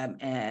further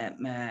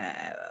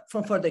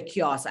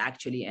chaos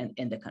actually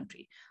in the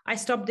country. I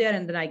stop there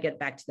and then I get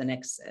back to the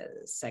next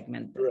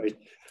segment. Right.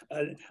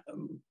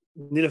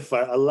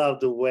 Nilüfer, I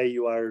love the way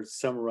you are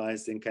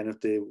summarizing kind of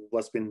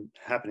what's been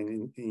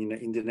happening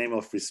in the name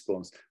of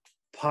response.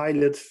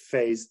 Pilot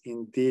phase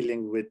in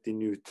dealing with the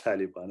new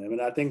Taliban. I mean,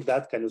 I think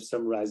that kind of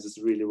summarizes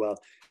really well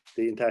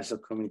the international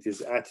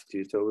community's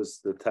attitude towards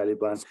the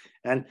Taliban.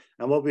 And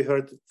what we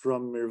heard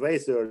from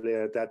Mirwais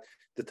earlier, that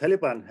the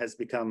Taliban has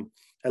become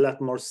a lot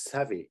more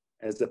savvy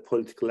as a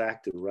political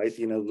actor, right?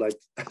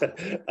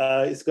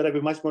 It's going to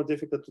be much more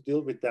difficult to deal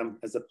with them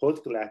as a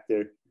political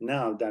actor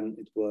now than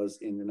it was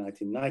in the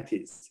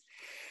 1990s.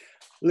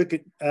 Look,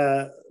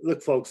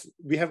 folks,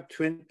 we have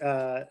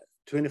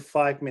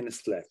 25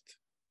 minutes left.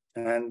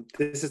 And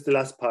this is the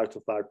last part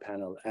of our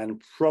panel, and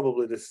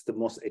probably this is the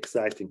most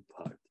exciting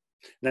part.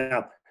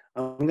 Now,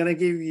 I'm going to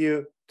give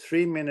you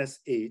 3 minutes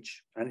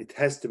each, and it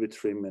has to be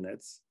 3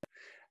 minutes.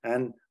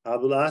 And I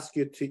will ask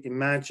you to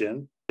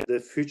imagine the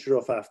future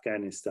of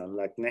Afghanistan,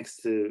 like next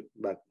to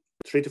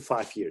 3 to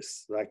 5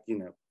 years,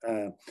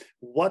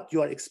 what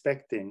you are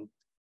expecting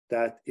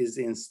that is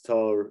in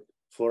store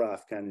for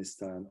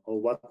Afghanistan, or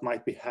what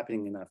might be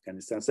happening in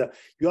Afghanistan. So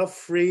you are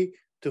free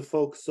to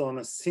focus on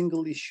a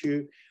single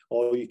issue,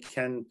 or you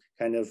can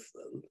kind of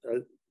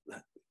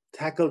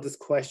tackle this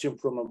question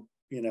from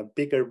a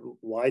bigger,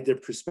 wider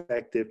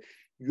perspective.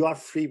 You are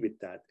free with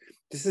that.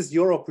 This is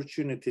your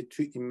opportunity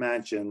to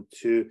imagine,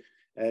 to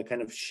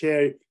kind of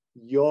share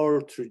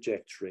your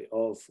trajectory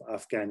of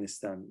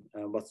Afghanistan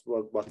and what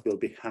will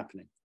be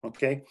happening.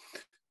 Okay,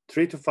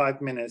 3 to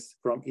 5 minutes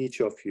from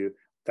each of you.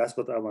 That's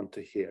what I want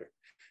to hear.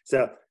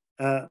 So,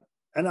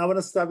 and I want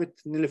to start with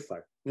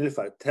Nilüfer.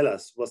 Nilüfer, tell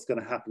us what's going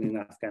to happen in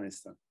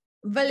Afghanistan.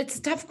 Well, it's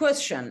a tough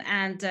question,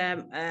 and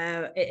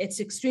it's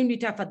extremely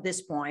tough at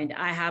this point.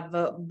 I have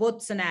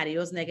both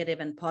scenarios, negative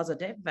and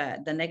positive.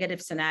 The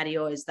negative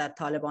scenario is that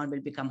Taliban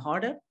will become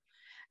harder,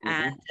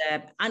 and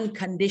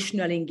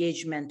unconditional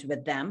engagement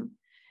with them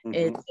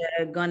It's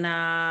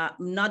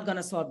not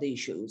gonna solve the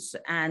issues,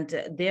 and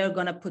they're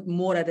gonna put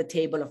more at the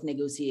table of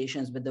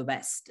negotiations with the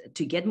West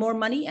to get more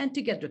money and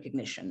to get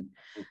recognition.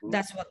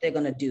 That's what they're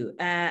gonna do.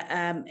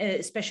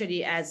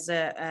 Especially as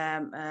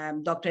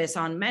Dr.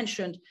 Ehsan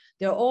mentioned,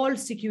 there are all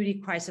security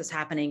crises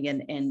happening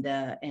in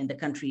the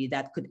country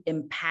that could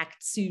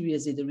impact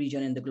seriously the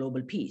region and the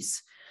global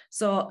peace.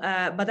 So,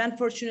 but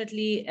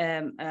unfortunately,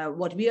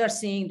 what we are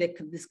seeing,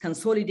 this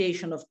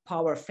consolidation of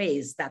power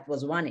phase, that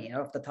was one area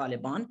of the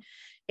Taliban.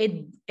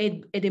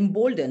 It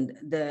emboldened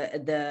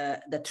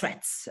the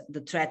threats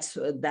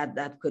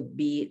that could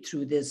be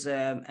through these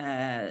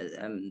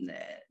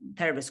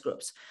terrorist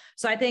groups.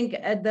 So I think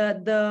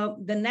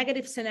the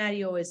negative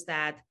scenario is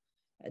that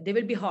they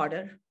will be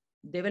harder.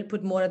 They will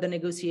put more at the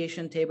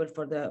negotiation table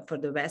for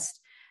the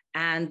West.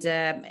 And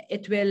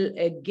it will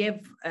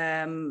give,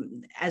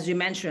 as you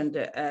mentioned,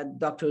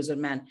 Dr.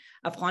 Uzerman,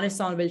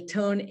 Afghanistan will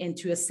turn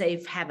into a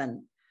safe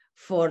haven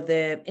for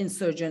the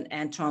insurgent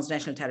and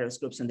transnational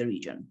terrorist groups in the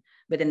region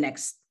within the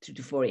next 2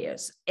 to 4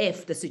 years,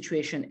 if the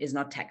situation is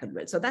not tackled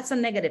well. So that's a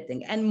negative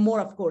thing. And more,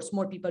 of course,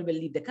 more people will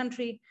leave the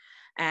country,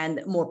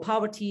 and more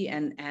poverty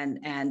and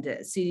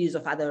a series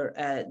of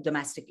other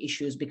domestic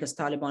issues, because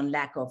Taliban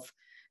lack of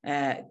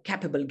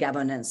capable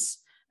governance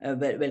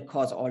will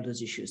cause all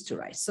those issues to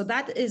rise. So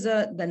that is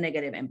the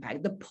negative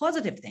impact. The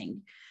positive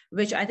thing,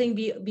 which I think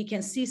we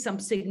can see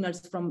some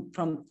signals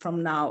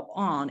from now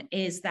on,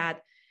 is that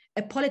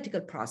a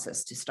political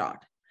process to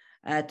start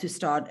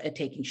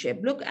taking shape.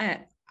 Look,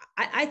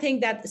 I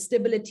think that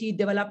stability,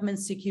 development,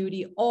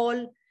 security,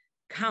 all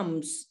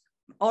comes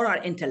or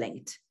are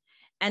interlinked.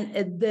 And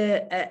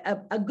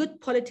a good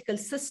political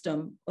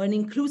system, or an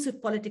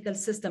inclusive political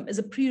system, is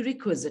a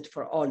prerequisite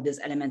for all this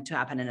element to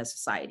happen in a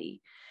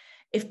society.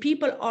 If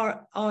people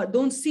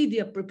don't see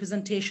their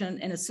representation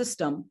in a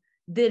system,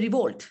 they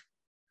revolt.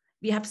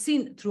 We have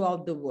seen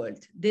throughout the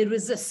world, they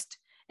resist.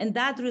 And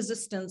that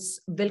resistance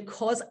will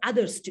cause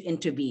others to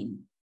intervene.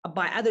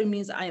 By other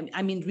means,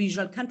 I mean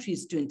regional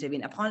countries to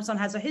intervene. Afghanistan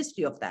has a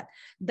history of that.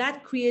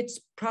 That creates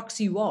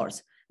proxy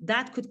wars.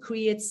 That could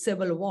create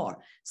civil war.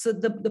 So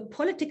the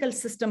political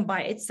system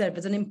by itself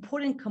is an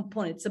important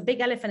component. It's a big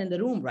elephant in the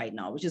room right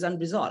now, which is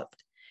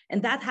unresolved.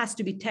 And that has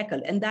to be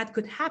tackled. And that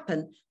could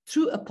happen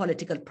through a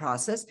political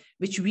process,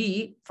 which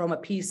we, from a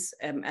peace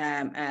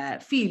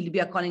field,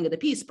 we are calling it the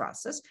peace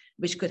process,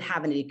 which could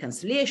have a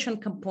reconciliation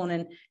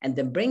component, and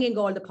then bringing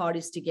all the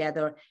parties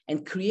together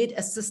and create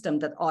a system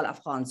that all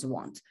Afghans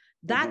want.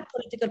 That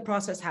political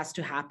process has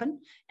to happen.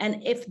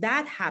 And if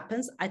that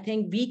happens, I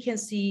think we can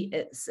see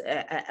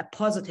a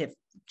positive.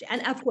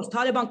 And of course,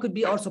 Taliban could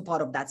be also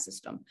part of that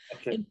system.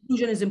 Okay.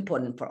 Inclusion is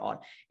important for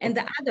all. And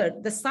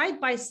the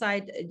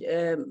side-by-side,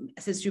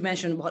 since you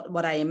mentioned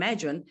what I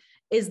imagine,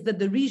 is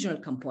the regional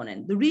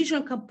component. The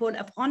regional component,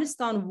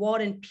 Afghanistan war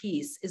and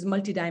peace is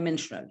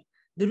multidimensional.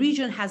 The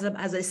region has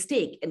a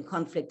stake in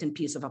conflict and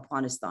peace of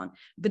Afghanistan.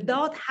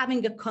 Without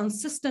having a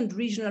consistent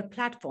regional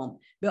platform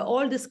where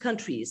all these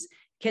countries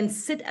can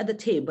sit at the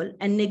table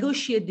and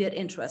negotiate their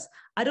interests,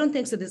 I don't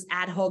think so there's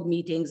ad hoc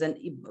meetings and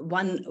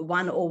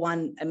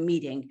 101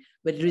 meeting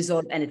would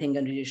resolve anything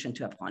in relation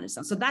to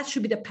Afghanistan. So that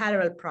should be the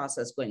parallel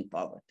process going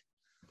forward.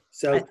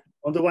 So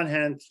on the one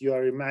hand, you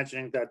are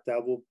imagining that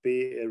there will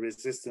be a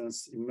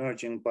resistance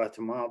emerging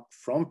bottom up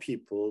from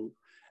people.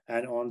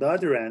 And on the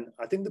other end,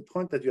 I think the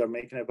point that you are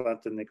making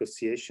about the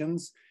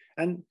negotiations,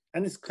 and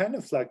it's kind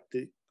of like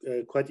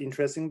quite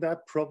interesting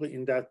that probably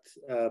in that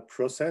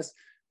process,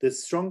 the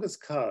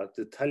strongest card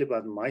the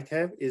Taliban might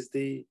have is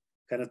the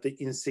kind of the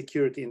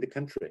insecurity in the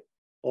country,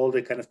 all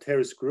the kind of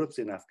terrorist groups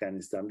in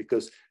Afghanistan,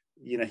 because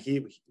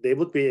they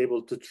would be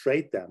able to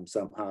trade them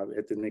somehow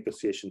at the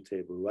negotiation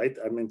table, right?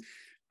 I mean,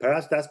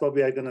 perhaps that's what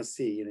we are going to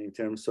see in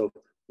terms of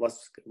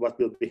what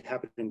will be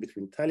happening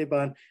between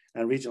Taliban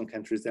and regional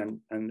countries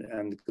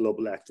and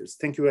global actors.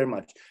 Thank you very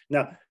much.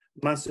 Now,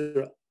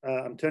 Mansour,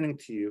 I'm turning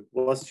to you.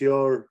 What's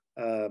your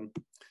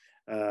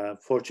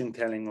fortune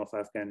telling of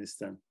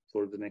Afghanistan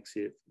for the next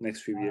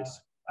few years?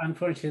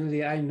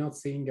 Unfortunately, I'm not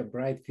seeing a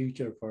bright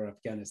future for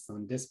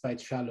Afghanistan,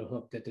 despite shallow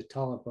hope that the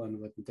Taliban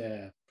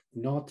would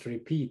not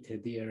repeat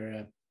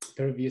their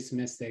previous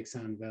mistakes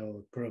and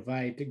will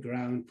provide the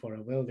ground for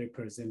a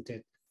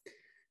well-represented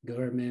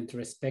government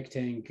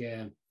respecting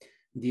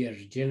their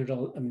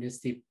general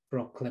amnesty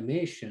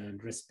proclamation,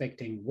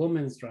 respecting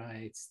women's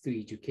rights to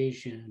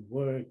education,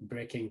 work,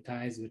 breaking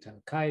ties with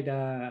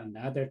al-Qaeda and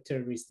other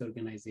terrorist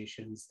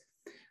organizations.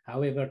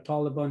 However,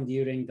 Taliban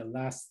during the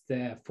last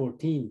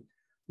 14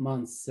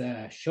 months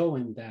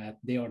showing that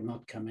they are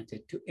not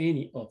committed to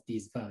any of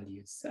these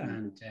values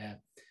and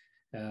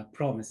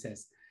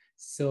promises.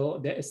 So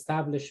the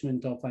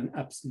establishment of an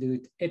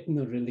absolute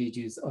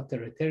ethno-religious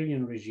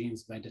authoritarian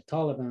regimes by the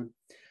Taliban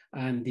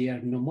and their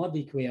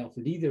nomadic way of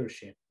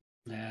leadership,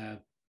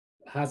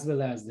 as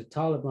well as the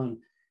Taliban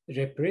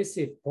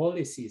repressive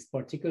policies,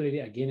 particularly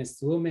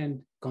against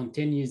women,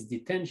 continuous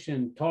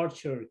detention,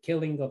 torture,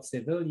 killing of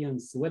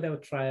civilians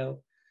without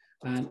trial,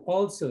 and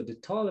also the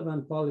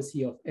Taliban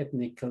policy of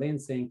ethnic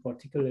cleansing,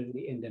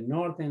 particularly in the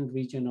northern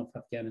region of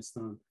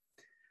Afghanistan,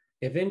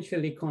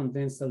 eventually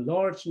convinced a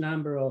large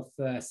number of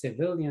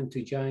civilians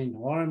to join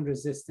armed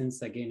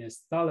resistance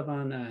against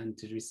Taliban. And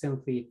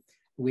recently,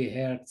 we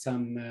heard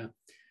some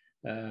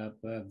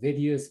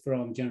videos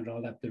from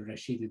General Abdul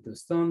Rashid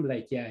Dostum,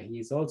 like, yeah,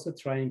 he's also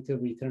trying to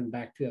return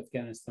back to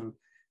Afghanistan.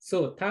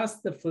 So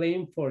thus the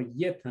flame for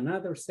yet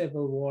another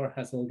civil war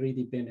has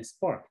already been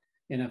sparked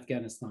in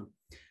Afghanistan.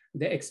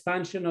 The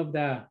expansion of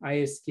the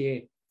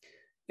ISK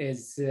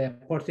is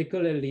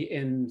particularly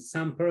in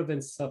some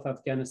provinces of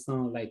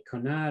Afghanistan like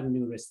Kunar,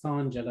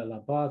 Nuristan,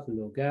 Jalalabad,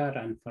 Logar,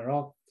 and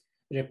Farah,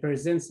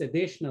 represents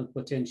additional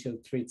potential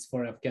threats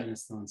for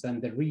Afghanistan and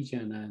the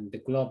region and the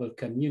global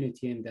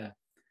community in the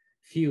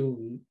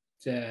few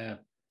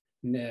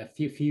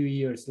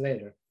years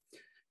later.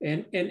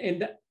 And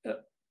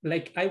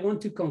like, I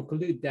want to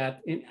conclude that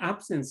in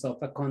absence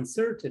of a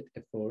concerted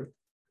effort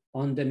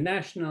on the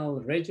national,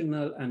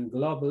 regional, and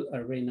global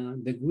arena,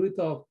 the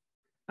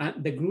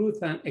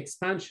growth and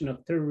expansion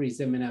of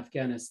terrorism in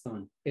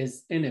Afghanistan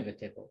is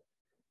inevitable.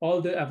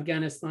 Although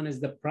Afghanistan is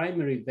the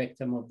primary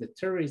victim of the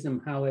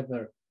terrorism,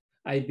 however,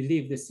 I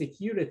believe the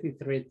security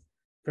threat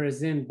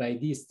present by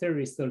these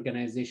terrorist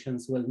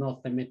organizations will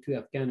not limit to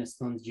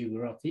Afghanistan's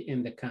geography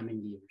in the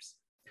coming years.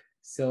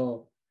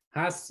 So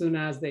as soon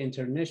as the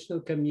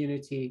international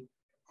community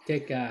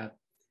take a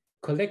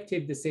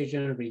collective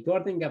decision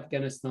regarding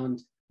Afghanistan,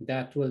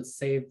 that will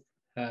save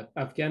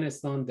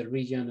Afghanistan, the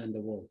region, and the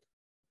world.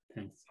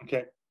 Thanks.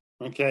 Okay.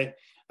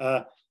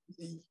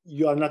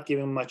 You are not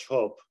giving much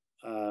hope,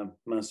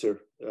 Mansour.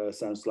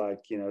 Sounds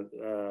like,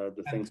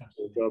 the things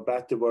will go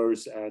back to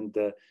worse, and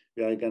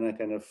we are gonna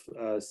kind of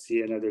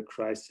see another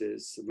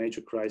crisis,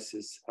 major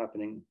crisis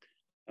happening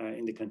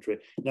in the country.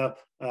 Now,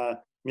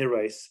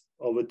 Mirwais,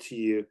 over to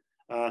you.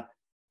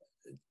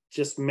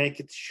 Just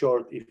make it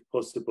short, if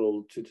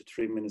possible, 2 to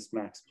 3 minutes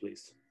max,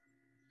 please.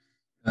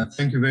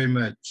 Thank you very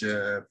much.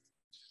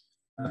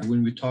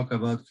 When we talk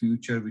about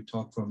future, we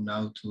talk from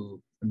now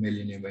to a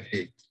millennium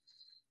ahead.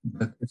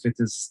 But if it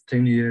is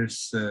 10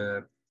 years,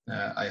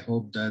 I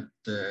hope that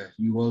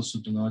you also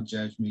do not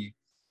judge me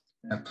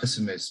a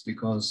pessimist,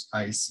 because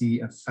I see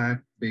a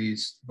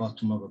fact-based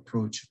bottom-up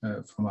approach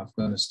from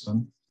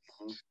Afghanistan.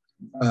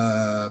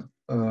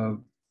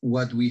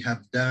 What we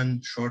have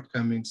done,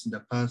 shortcomings in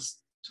the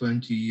past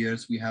 20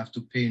 years, we have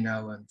to pay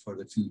now and for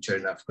the future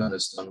in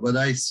Afghanistan. What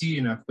I see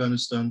in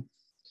Afghanistan,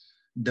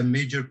 the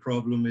major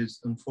problem is,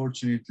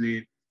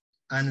 unfortunately,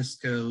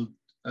 unskilled,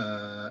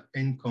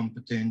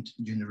 incompetent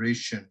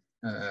generation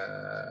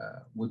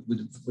with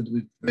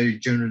very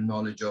general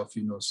knowledge of,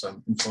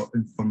 some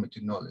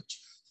informative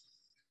knowledge.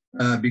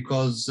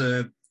 Because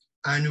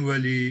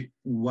annually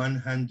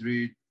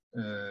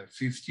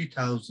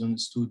 150,000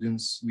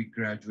 students we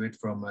graduate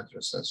from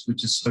madrasas,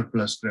 which is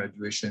surplus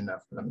graduation in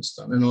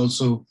Afghanistan. And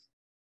also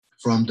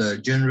from the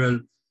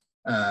general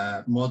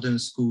modern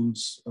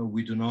schools,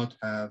 we do not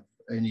have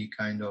any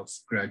kind of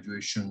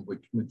graduation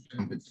with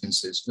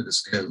competencies, with the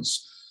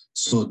skills.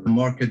 So the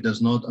market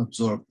does not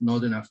absorb,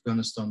 not in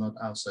Afghanistan, not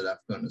outside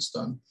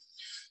Afghanistan.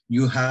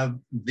 You have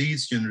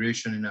this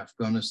generation in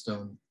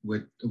Afghanistan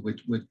with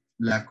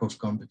lack of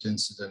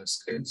competencies and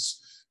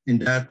skills. In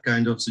that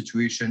kind of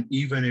situation,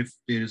 even if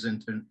there is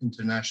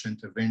international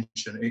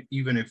intervention,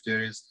 even if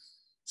there is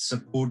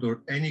support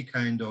or any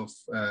kind of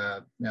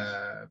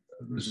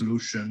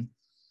resolution,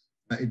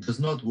 it does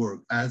not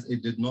work, as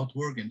it did not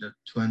work in the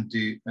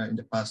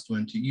past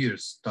 20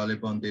 years.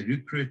 Taliban, they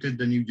recruited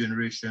the new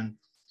generation,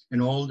 and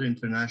all the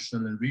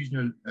international and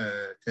regional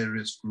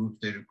terrorist groups,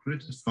 they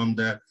recruited from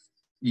the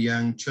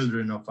young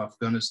children of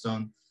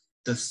Afghanistan.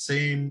 The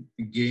same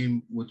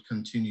game would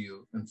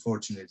continue,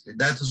 unfortunately.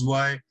 That is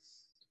why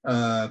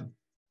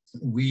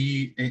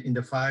we, in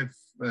the 5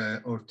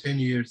 or 10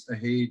 years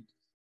ahead,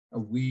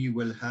 we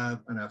will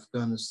have an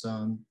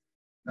Afghanistan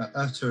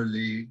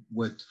utterly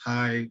with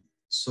high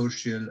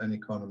social and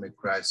economic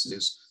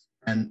crisis,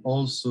 and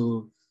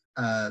also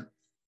a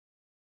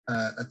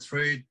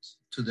threat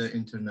to the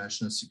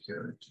international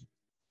security.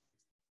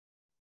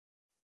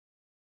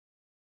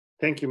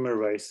 Thank you,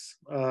 Mirwais.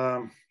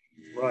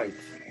 Right.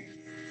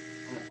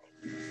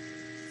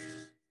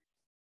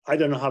 I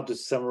don't know how to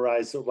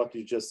summarize what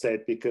you just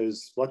said,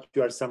 because what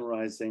you are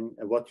summarizing,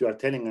 what you are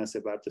telling us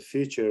about the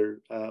future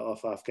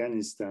of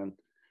Afghanistan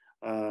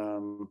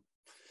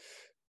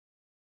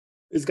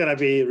is going to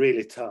be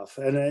really tough.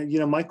 And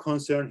my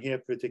concern here,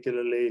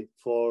 particularly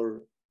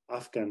for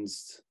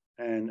Afghans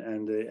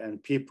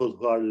and people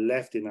who are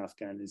left in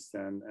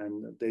Afghanistan,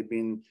 and they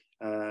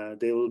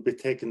will be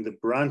taking the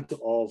brunt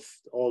of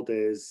all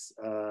this,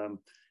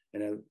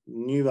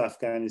 new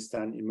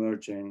Afghanistan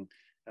emerging,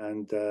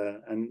 and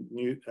the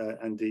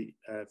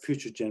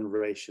future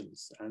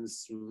generations, and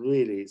it's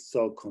really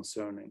so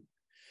concerning.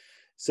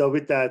 So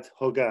with that,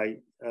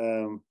 Hogai,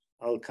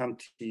 I'll come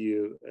to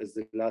you as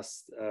the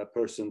last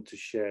person to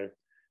share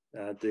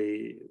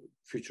the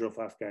future of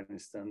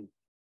Afghanistan.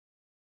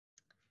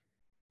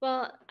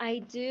 Well, I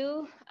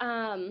do.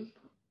 I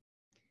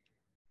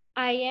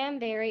am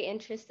very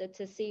interested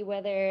to see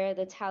whether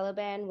the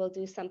Taliban will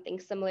do something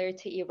similar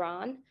to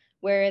Iran,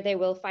 where they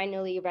will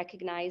finally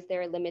recognize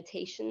their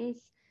limitations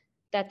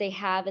that they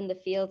have in the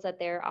fields that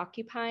they're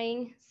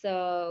occupying.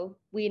 So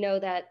we know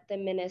that the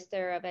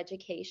Minister of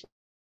Education,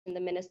 the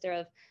Minister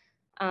of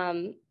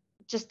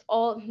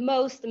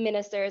most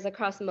ministers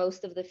across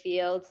most of the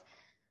fields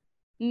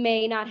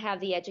may not have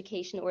the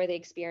education or the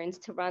experience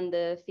to run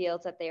the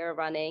fields that they are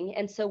running.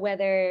 And so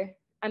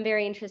I'm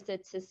very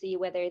interested to see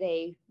whether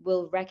they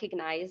will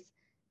recognize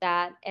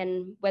that,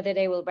 and whether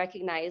they will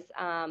recognize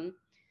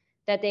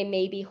that they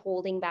may be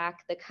holding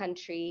back the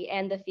country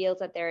and the fields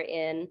that they're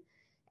in,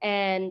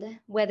 and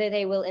whether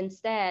they will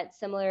instead,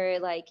 similar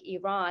like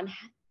Iran,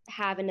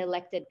 have an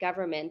elected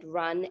government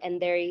run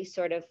and they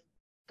sort of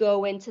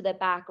go into the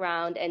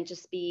background and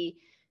just be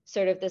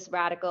sort of this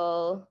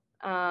radical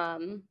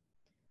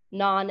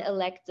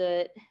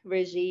non-elected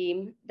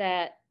regime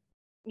that,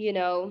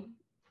 will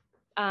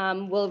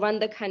run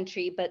the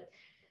country, but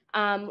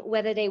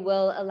whether they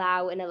will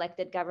allow an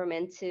elected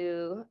government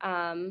to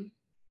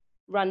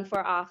run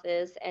for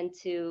office and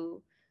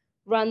to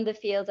run the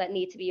fields that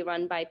need to be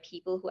run by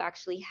people who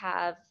actually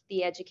have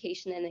the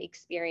education and the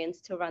experience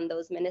to run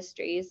those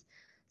ministries.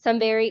 So I'm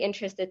very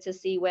interested to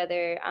see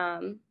whether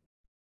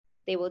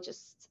they will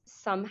just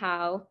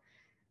somehow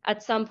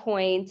at some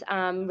point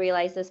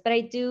realize this. But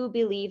I do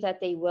believe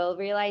that they will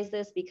realize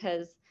this,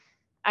 because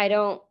I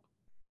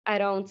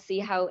don't see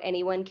how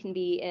anyone can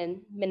be a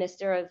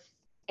minister of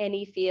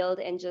any field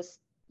and just,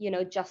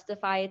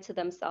 justify it to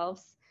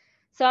themselves.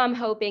 So I'm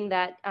hoping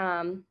that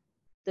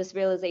this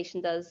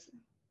realization does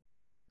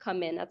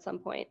come in at some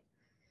point.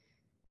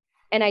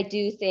 And I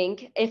do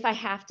think, if I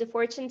have to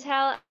fortune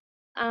tell,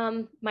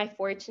 my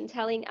fortune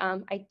telling,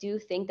 I do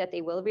think that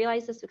they will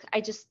realize this,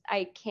 because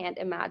I can't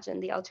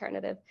imagine the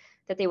alternative,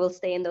 that they will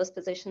stay in those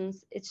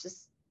positions. It's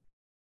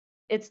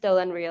still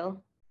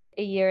unreal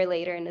a year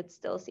later, and it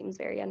still seems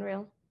very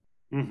unreal.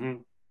 Mm-hmm.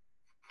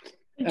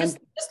 Just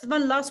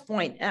one last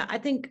point. I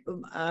think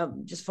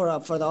just for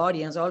the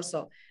audience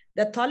also,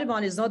 that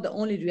Taliban is not the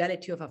only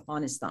reality of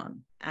Afghanistan,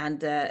 and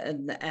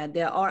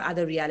there are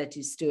other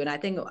realities too. And I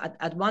think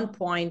at one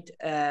point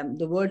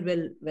the world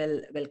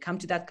will come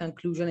to that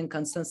conclusion and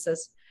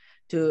consensus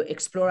to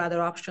explore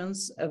other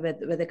options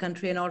with the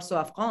country, and also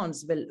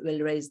Afghans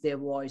will raise their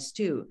voice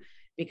too,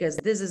 because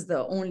this is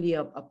the only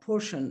a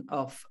portion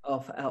of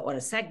or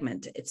a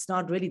segment. It's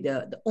not really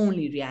the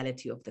only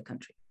reality of the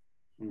country.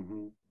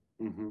 Mm-hmm.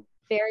 Mm-hmm.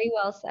 Very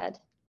well said.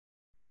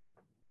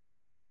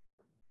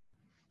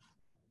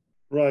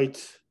 Right.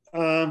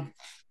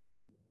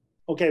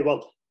 Okay,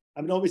 well,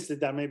 I mean, obviously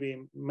there may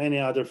be many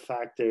other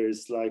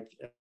factors, like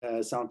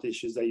some of the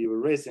issues that you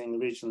were raising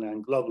regionally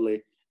and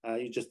globally.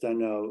 You just don't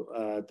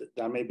know.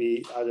 There may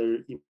be other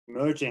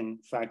emerging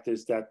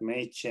factors that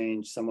may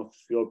change some of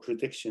your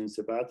predictions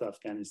about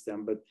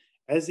Afghanistan. But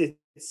as it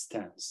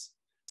stands,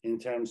 in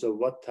terms of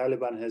what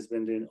Taliban has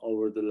been doing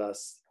over the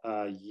last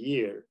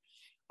year,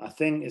 I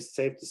think it's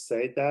safe to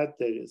say that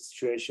the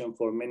situation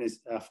for many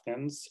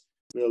Afghans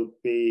will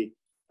be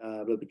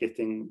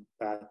getting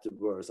bad to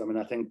worse. I mean,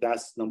 I think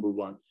that's number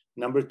one.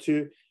 Number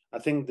two, I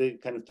think the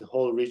kind of the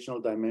whole regional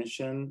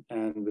dimension,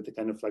 and with the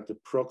kind of like the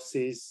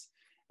proxies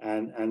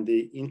and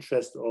the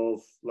interest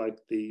of like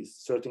the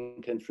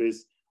certain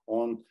countries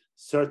on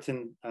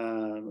certain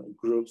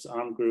groups,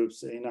 armed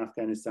groups in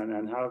Afghanistan,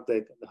 and how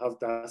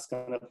that's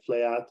going to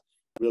play out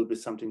will be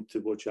something to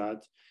watch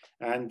out.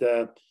 And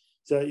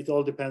so it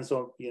all depends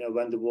on,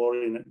 when the war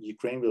in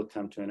Ukraine will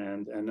come to an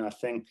end. And I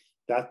think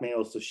that may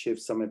also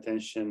shift some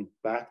attention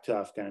back to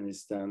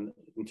Afghanistan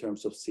in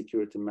terms of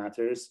security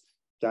matters.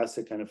 That's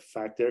a kind of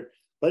factor.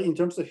 But in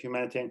terms of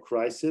humanitarian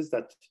crisis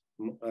that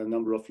a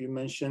number of you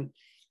mentioned,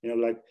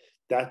 like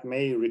that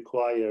may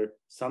require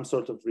some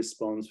sort of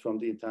response from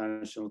the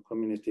international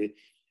community,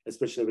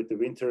 especially with the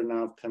winter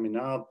now coming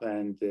up,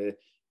 and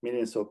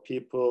millions of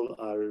people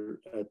are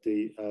at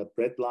the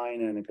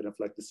breadline, and kind of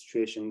like the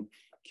situation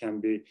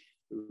can be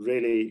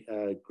really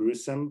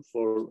gruesome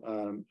for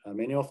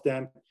many of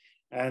them.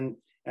 And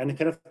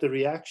kind of the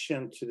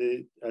reaction to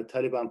the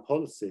Taliban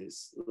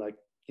policies, like,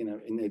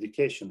 in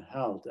education,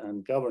 health,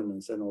 and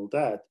governance, and all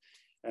that.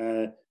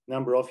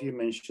 Number of you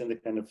mentioned the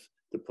kind of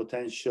the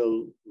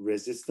potential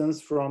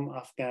resistance from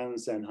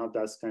Afghans, and how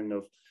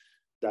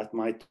that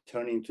might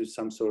turn into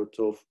some sort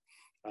of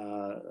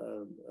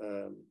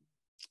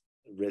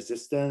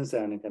resistance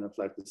and kind of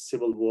like the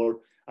civil war.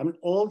 I mean,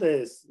 all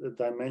these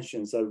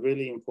dimensions are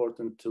really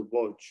important to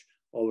watch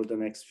over the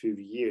next few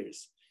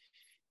years.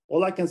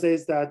 All I can say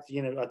is that,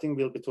 I think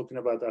we'll be talking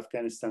about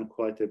Afghanistan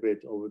quite a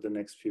bit over the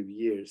next few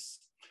years.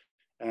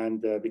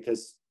 And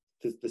because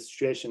the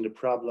situation, the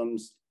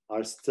problems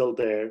are still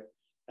there.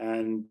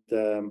 And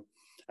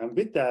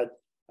with that,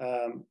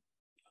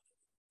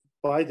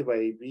 by the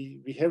way,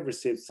 we have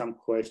received some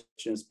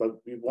questions,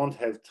 but we won't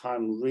have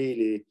time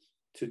really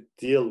to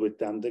deal with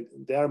them.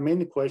 There are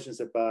many questions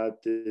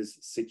about this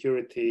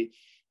security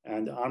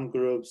and armed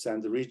groups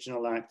and the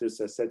regional actors,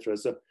 etc.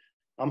 So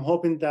I'm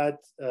hoping that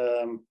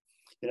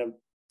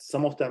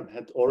some of them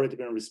had already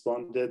been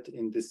responded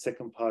in the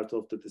second part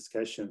of the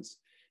discussions.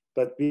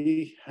 But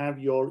we have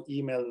your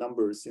email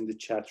numbers in the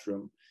chat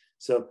room.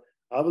 So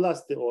I will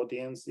ask the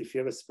audience if you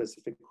have a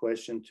specific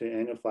question to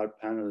any of our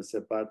panelists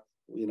about,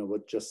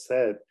 what just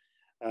said.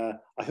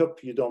 I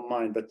hope you don't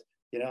mind, but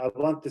I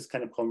want this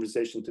kind of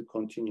conversation to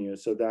continue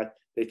so that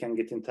they can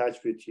get in touch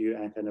with you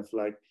and kind of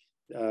like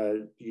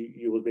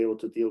you will be able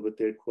to deal with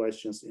their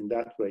questions in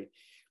that way.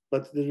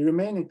 But the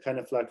remaining kind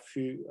of like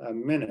few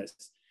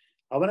minutes,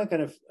 I want to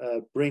kind of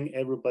bring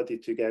everybody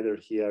together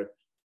here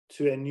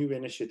to a new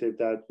initiative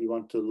that we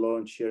want to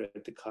launch here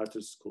at the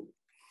Carter School.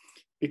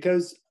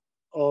 Because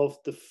of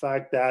the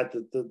fact that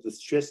the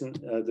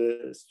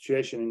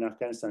situation in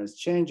Afghanistan is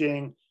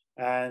changing,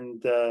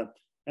 and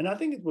I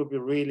think it would be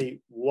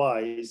really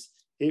wise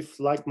if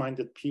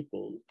like-minded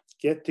people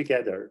get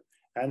together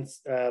and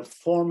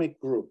form a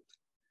group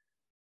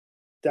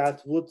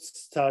that would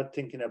start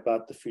thinking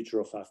about the future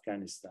of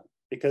Afghanistan.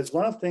 Because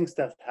one of the things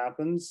that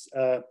happens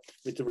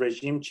with the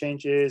regime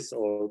changes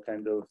or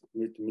kind of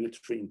with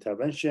military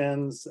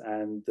interventions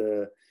and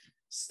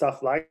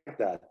stuff like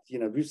that,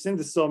 we've seen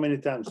this so many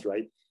times,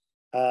 right?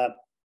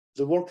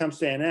 The war comes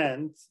to an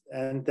end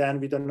and then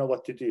we don't know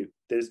what to do.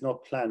 There's no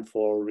plan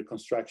for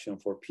reconstruction,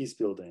 for peace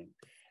building.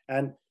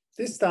 And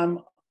this time,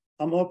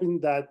 I'm hoping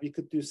that we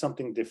could do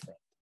something different.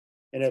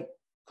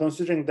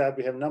 Considering that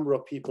we have a number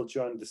of people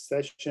join the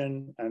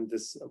session and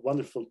this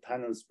wonderful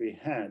panels we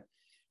had,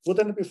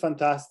 wouldn't it be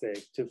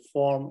fantastic to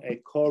form a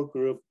core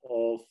group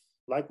of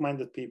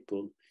like-minded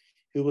people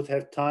who would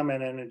have time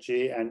and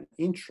energy and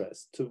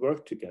interest to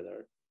work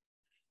together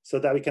so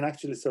that we can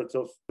actually sort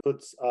of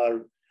put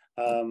our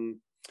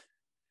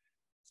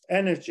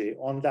energy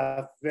on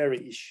that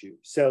very issue.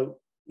 So,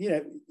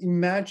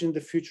 imagine the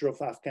future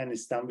of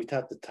Afghanistan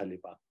without the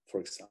Taliban,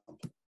 for example,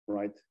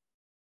 right?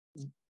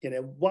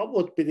 What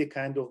would be the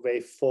kind of way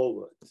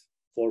forward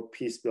for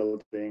peace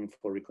building,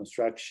 for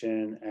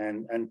reconstruction,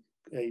 and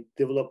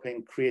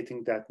developing,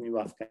 creating that new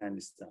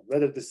Afghanistan,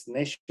 whether this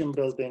nation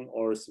building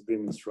or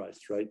women's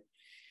rights, right?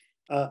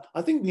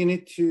 I think we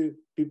need to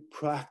be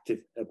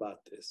proactive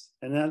about this.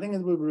 And I think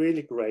it would be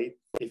really great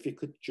if you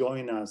could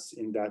join us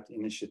in that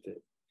initiative.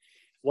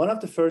 One of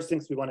the first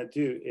things we want to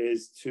do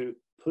is to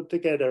put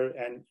together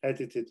an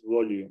edited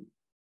volume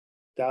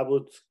that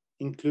would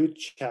include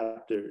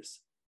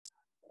chapters,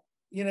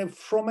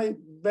 from a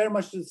very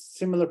much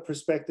similar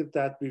perspective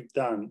that we've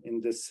done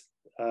in this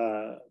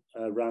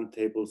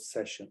roundtable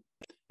session.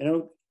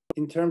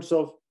 In terms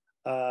of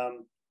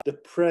the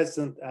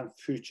present and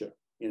future,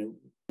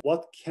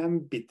 what can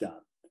be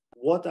done?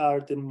 What are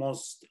the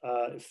most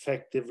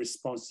effective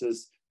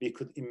responses we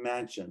could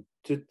imagine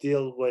to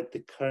deal with the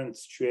current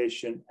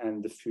situation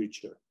and the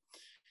future?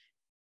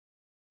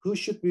 Who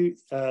should we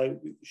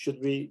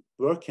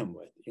working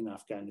with in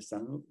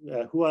Afghanistan?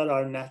 Who are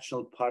our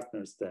national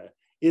partners there?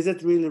 Is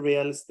it really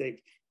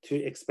realistic to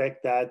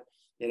expect that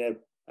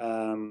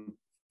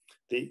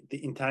the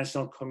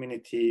international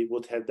community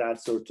would have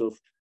that sort of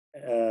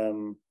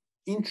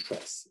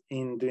interest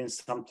in doing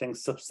something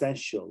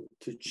substantial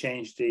to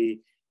change the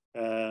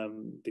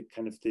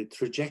kind of the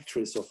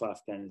trajectories of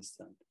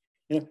Afghanistan?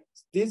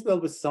 These will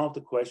be some of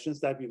the questions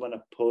that we want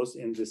to pose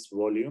in this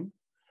volume.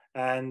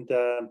 And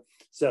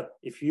so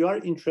if you are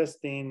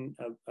interested in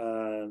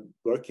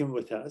working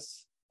with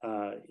us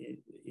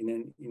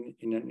in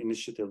an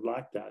initiative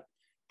like that,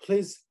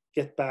 please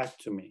get back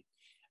to me.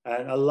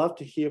 And I'd love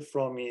to hear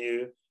from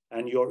you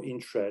and your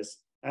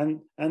interest,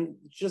 and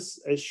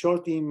just a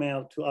short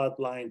email to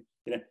outline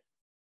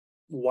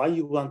why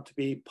you want to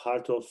be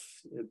part of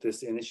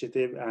this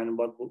initiative and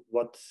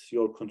what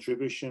your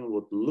contribution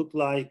would look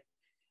like.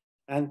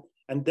 And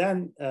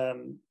then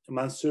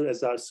Mansour,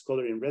 as our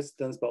scholar in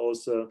residence, but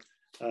also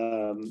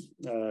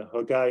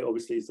Hogai,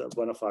 obviously, is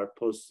one of our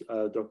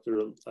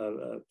postdoctoral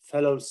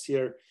fellows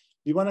here.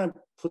 We want to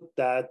put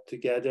that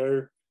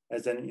together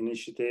as an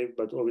initiative,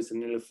 but obviously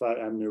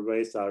Nilüfer and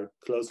Mirwais are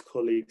close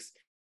colleagues.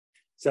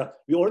 So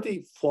we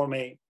already form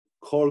a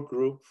core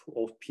group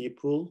of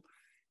people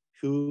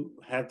who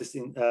have this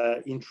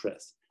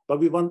interest, but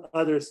we want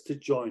others to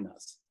join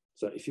us.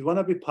 So if you want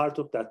to be part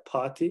of that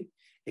party,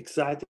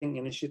 exciting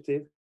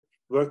initiative,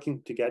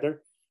 working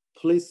together,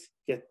 please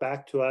get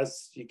back to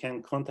us. You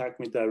can contact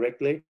me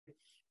directly,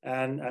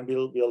 and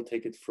we'll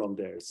take it from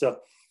there. So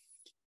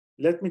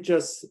let me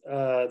just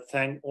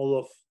thank all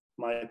of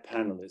my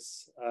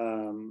panelists,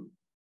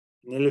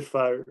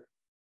 Nilüfer,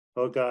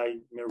 Hogai,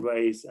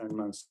 Mirwais, and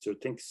Mansour.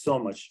 Thank you so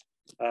much.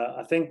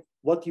 I think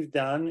what you've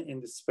done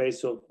in the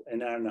space of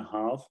an hour and a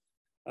half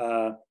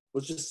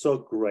was just so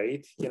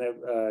great.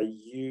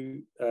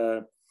 You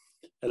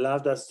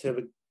allowed us to have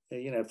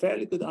a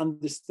fairly good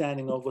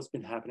understanding of what's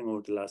been happening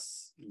over the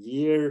last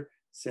year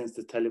since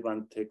the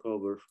Taliban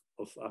takeover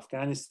of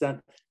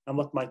Afghanistan and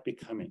what might be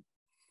coming.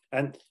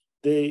 And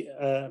the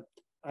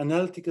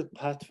analytical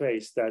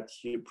pathways that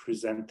you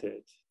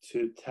presented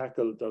to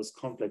tackle those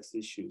complex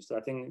issues, I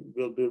think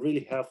will be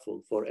really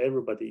helpful for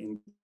everybody in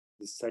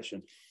this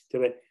session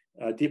to have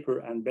a deeper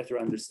and better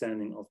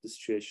understanding of the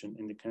situation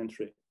in the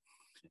country.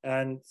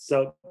 And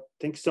so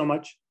thank you so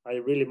much. I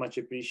really much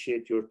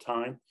appreciate your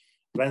time.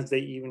 Wednesday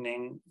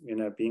evening,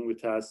 being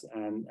with us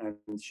and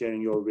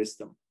sharing your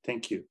wisdom.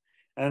 Thank you.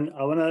 And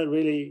I want to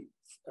really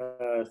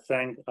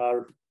thank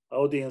our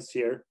audience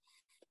here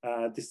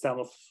this time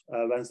of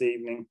Wednesday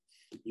evening.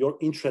 Your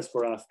interest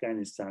for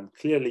Afghanistan.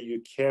 Clearly,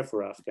 you care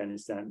for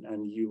Afghanistan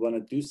and you want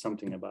to do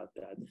something about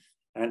that.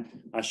 And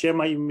I share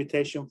my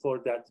invitation for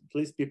that.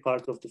 Please be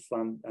part of the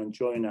fund and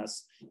join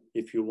us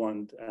if you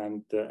want.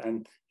 And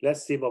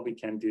let's see what we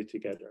can do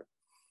together.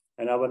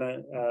 And I want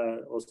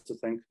to also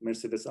thank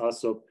Mercedes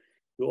also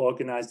who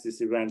organized this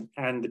event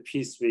and the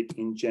Peace Week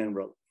in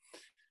general.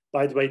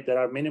 By the way, there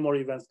are many more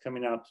events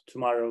coming up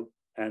tomorrow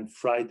and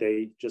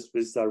Friday. Just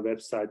visit our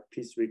website,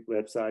 Peace Week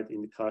website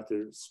in the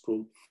Carter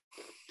School.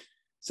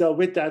 So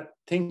with that,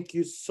 thank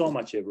you so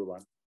much,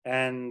 everyone.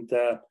 And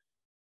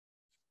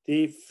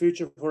the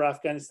future for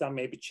Afghanistan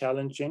may be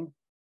challenging,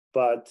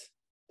 but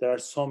there are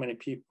so many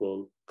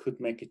people could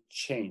make a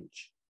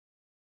change.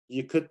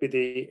 You could be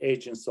the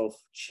agents of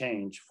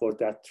change for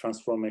that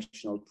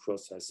transformational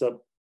process.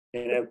 So,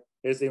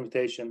 here's the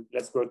invitation.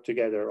 Let's work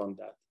together on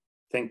that.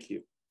 Thank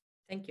you.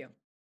 Thank you.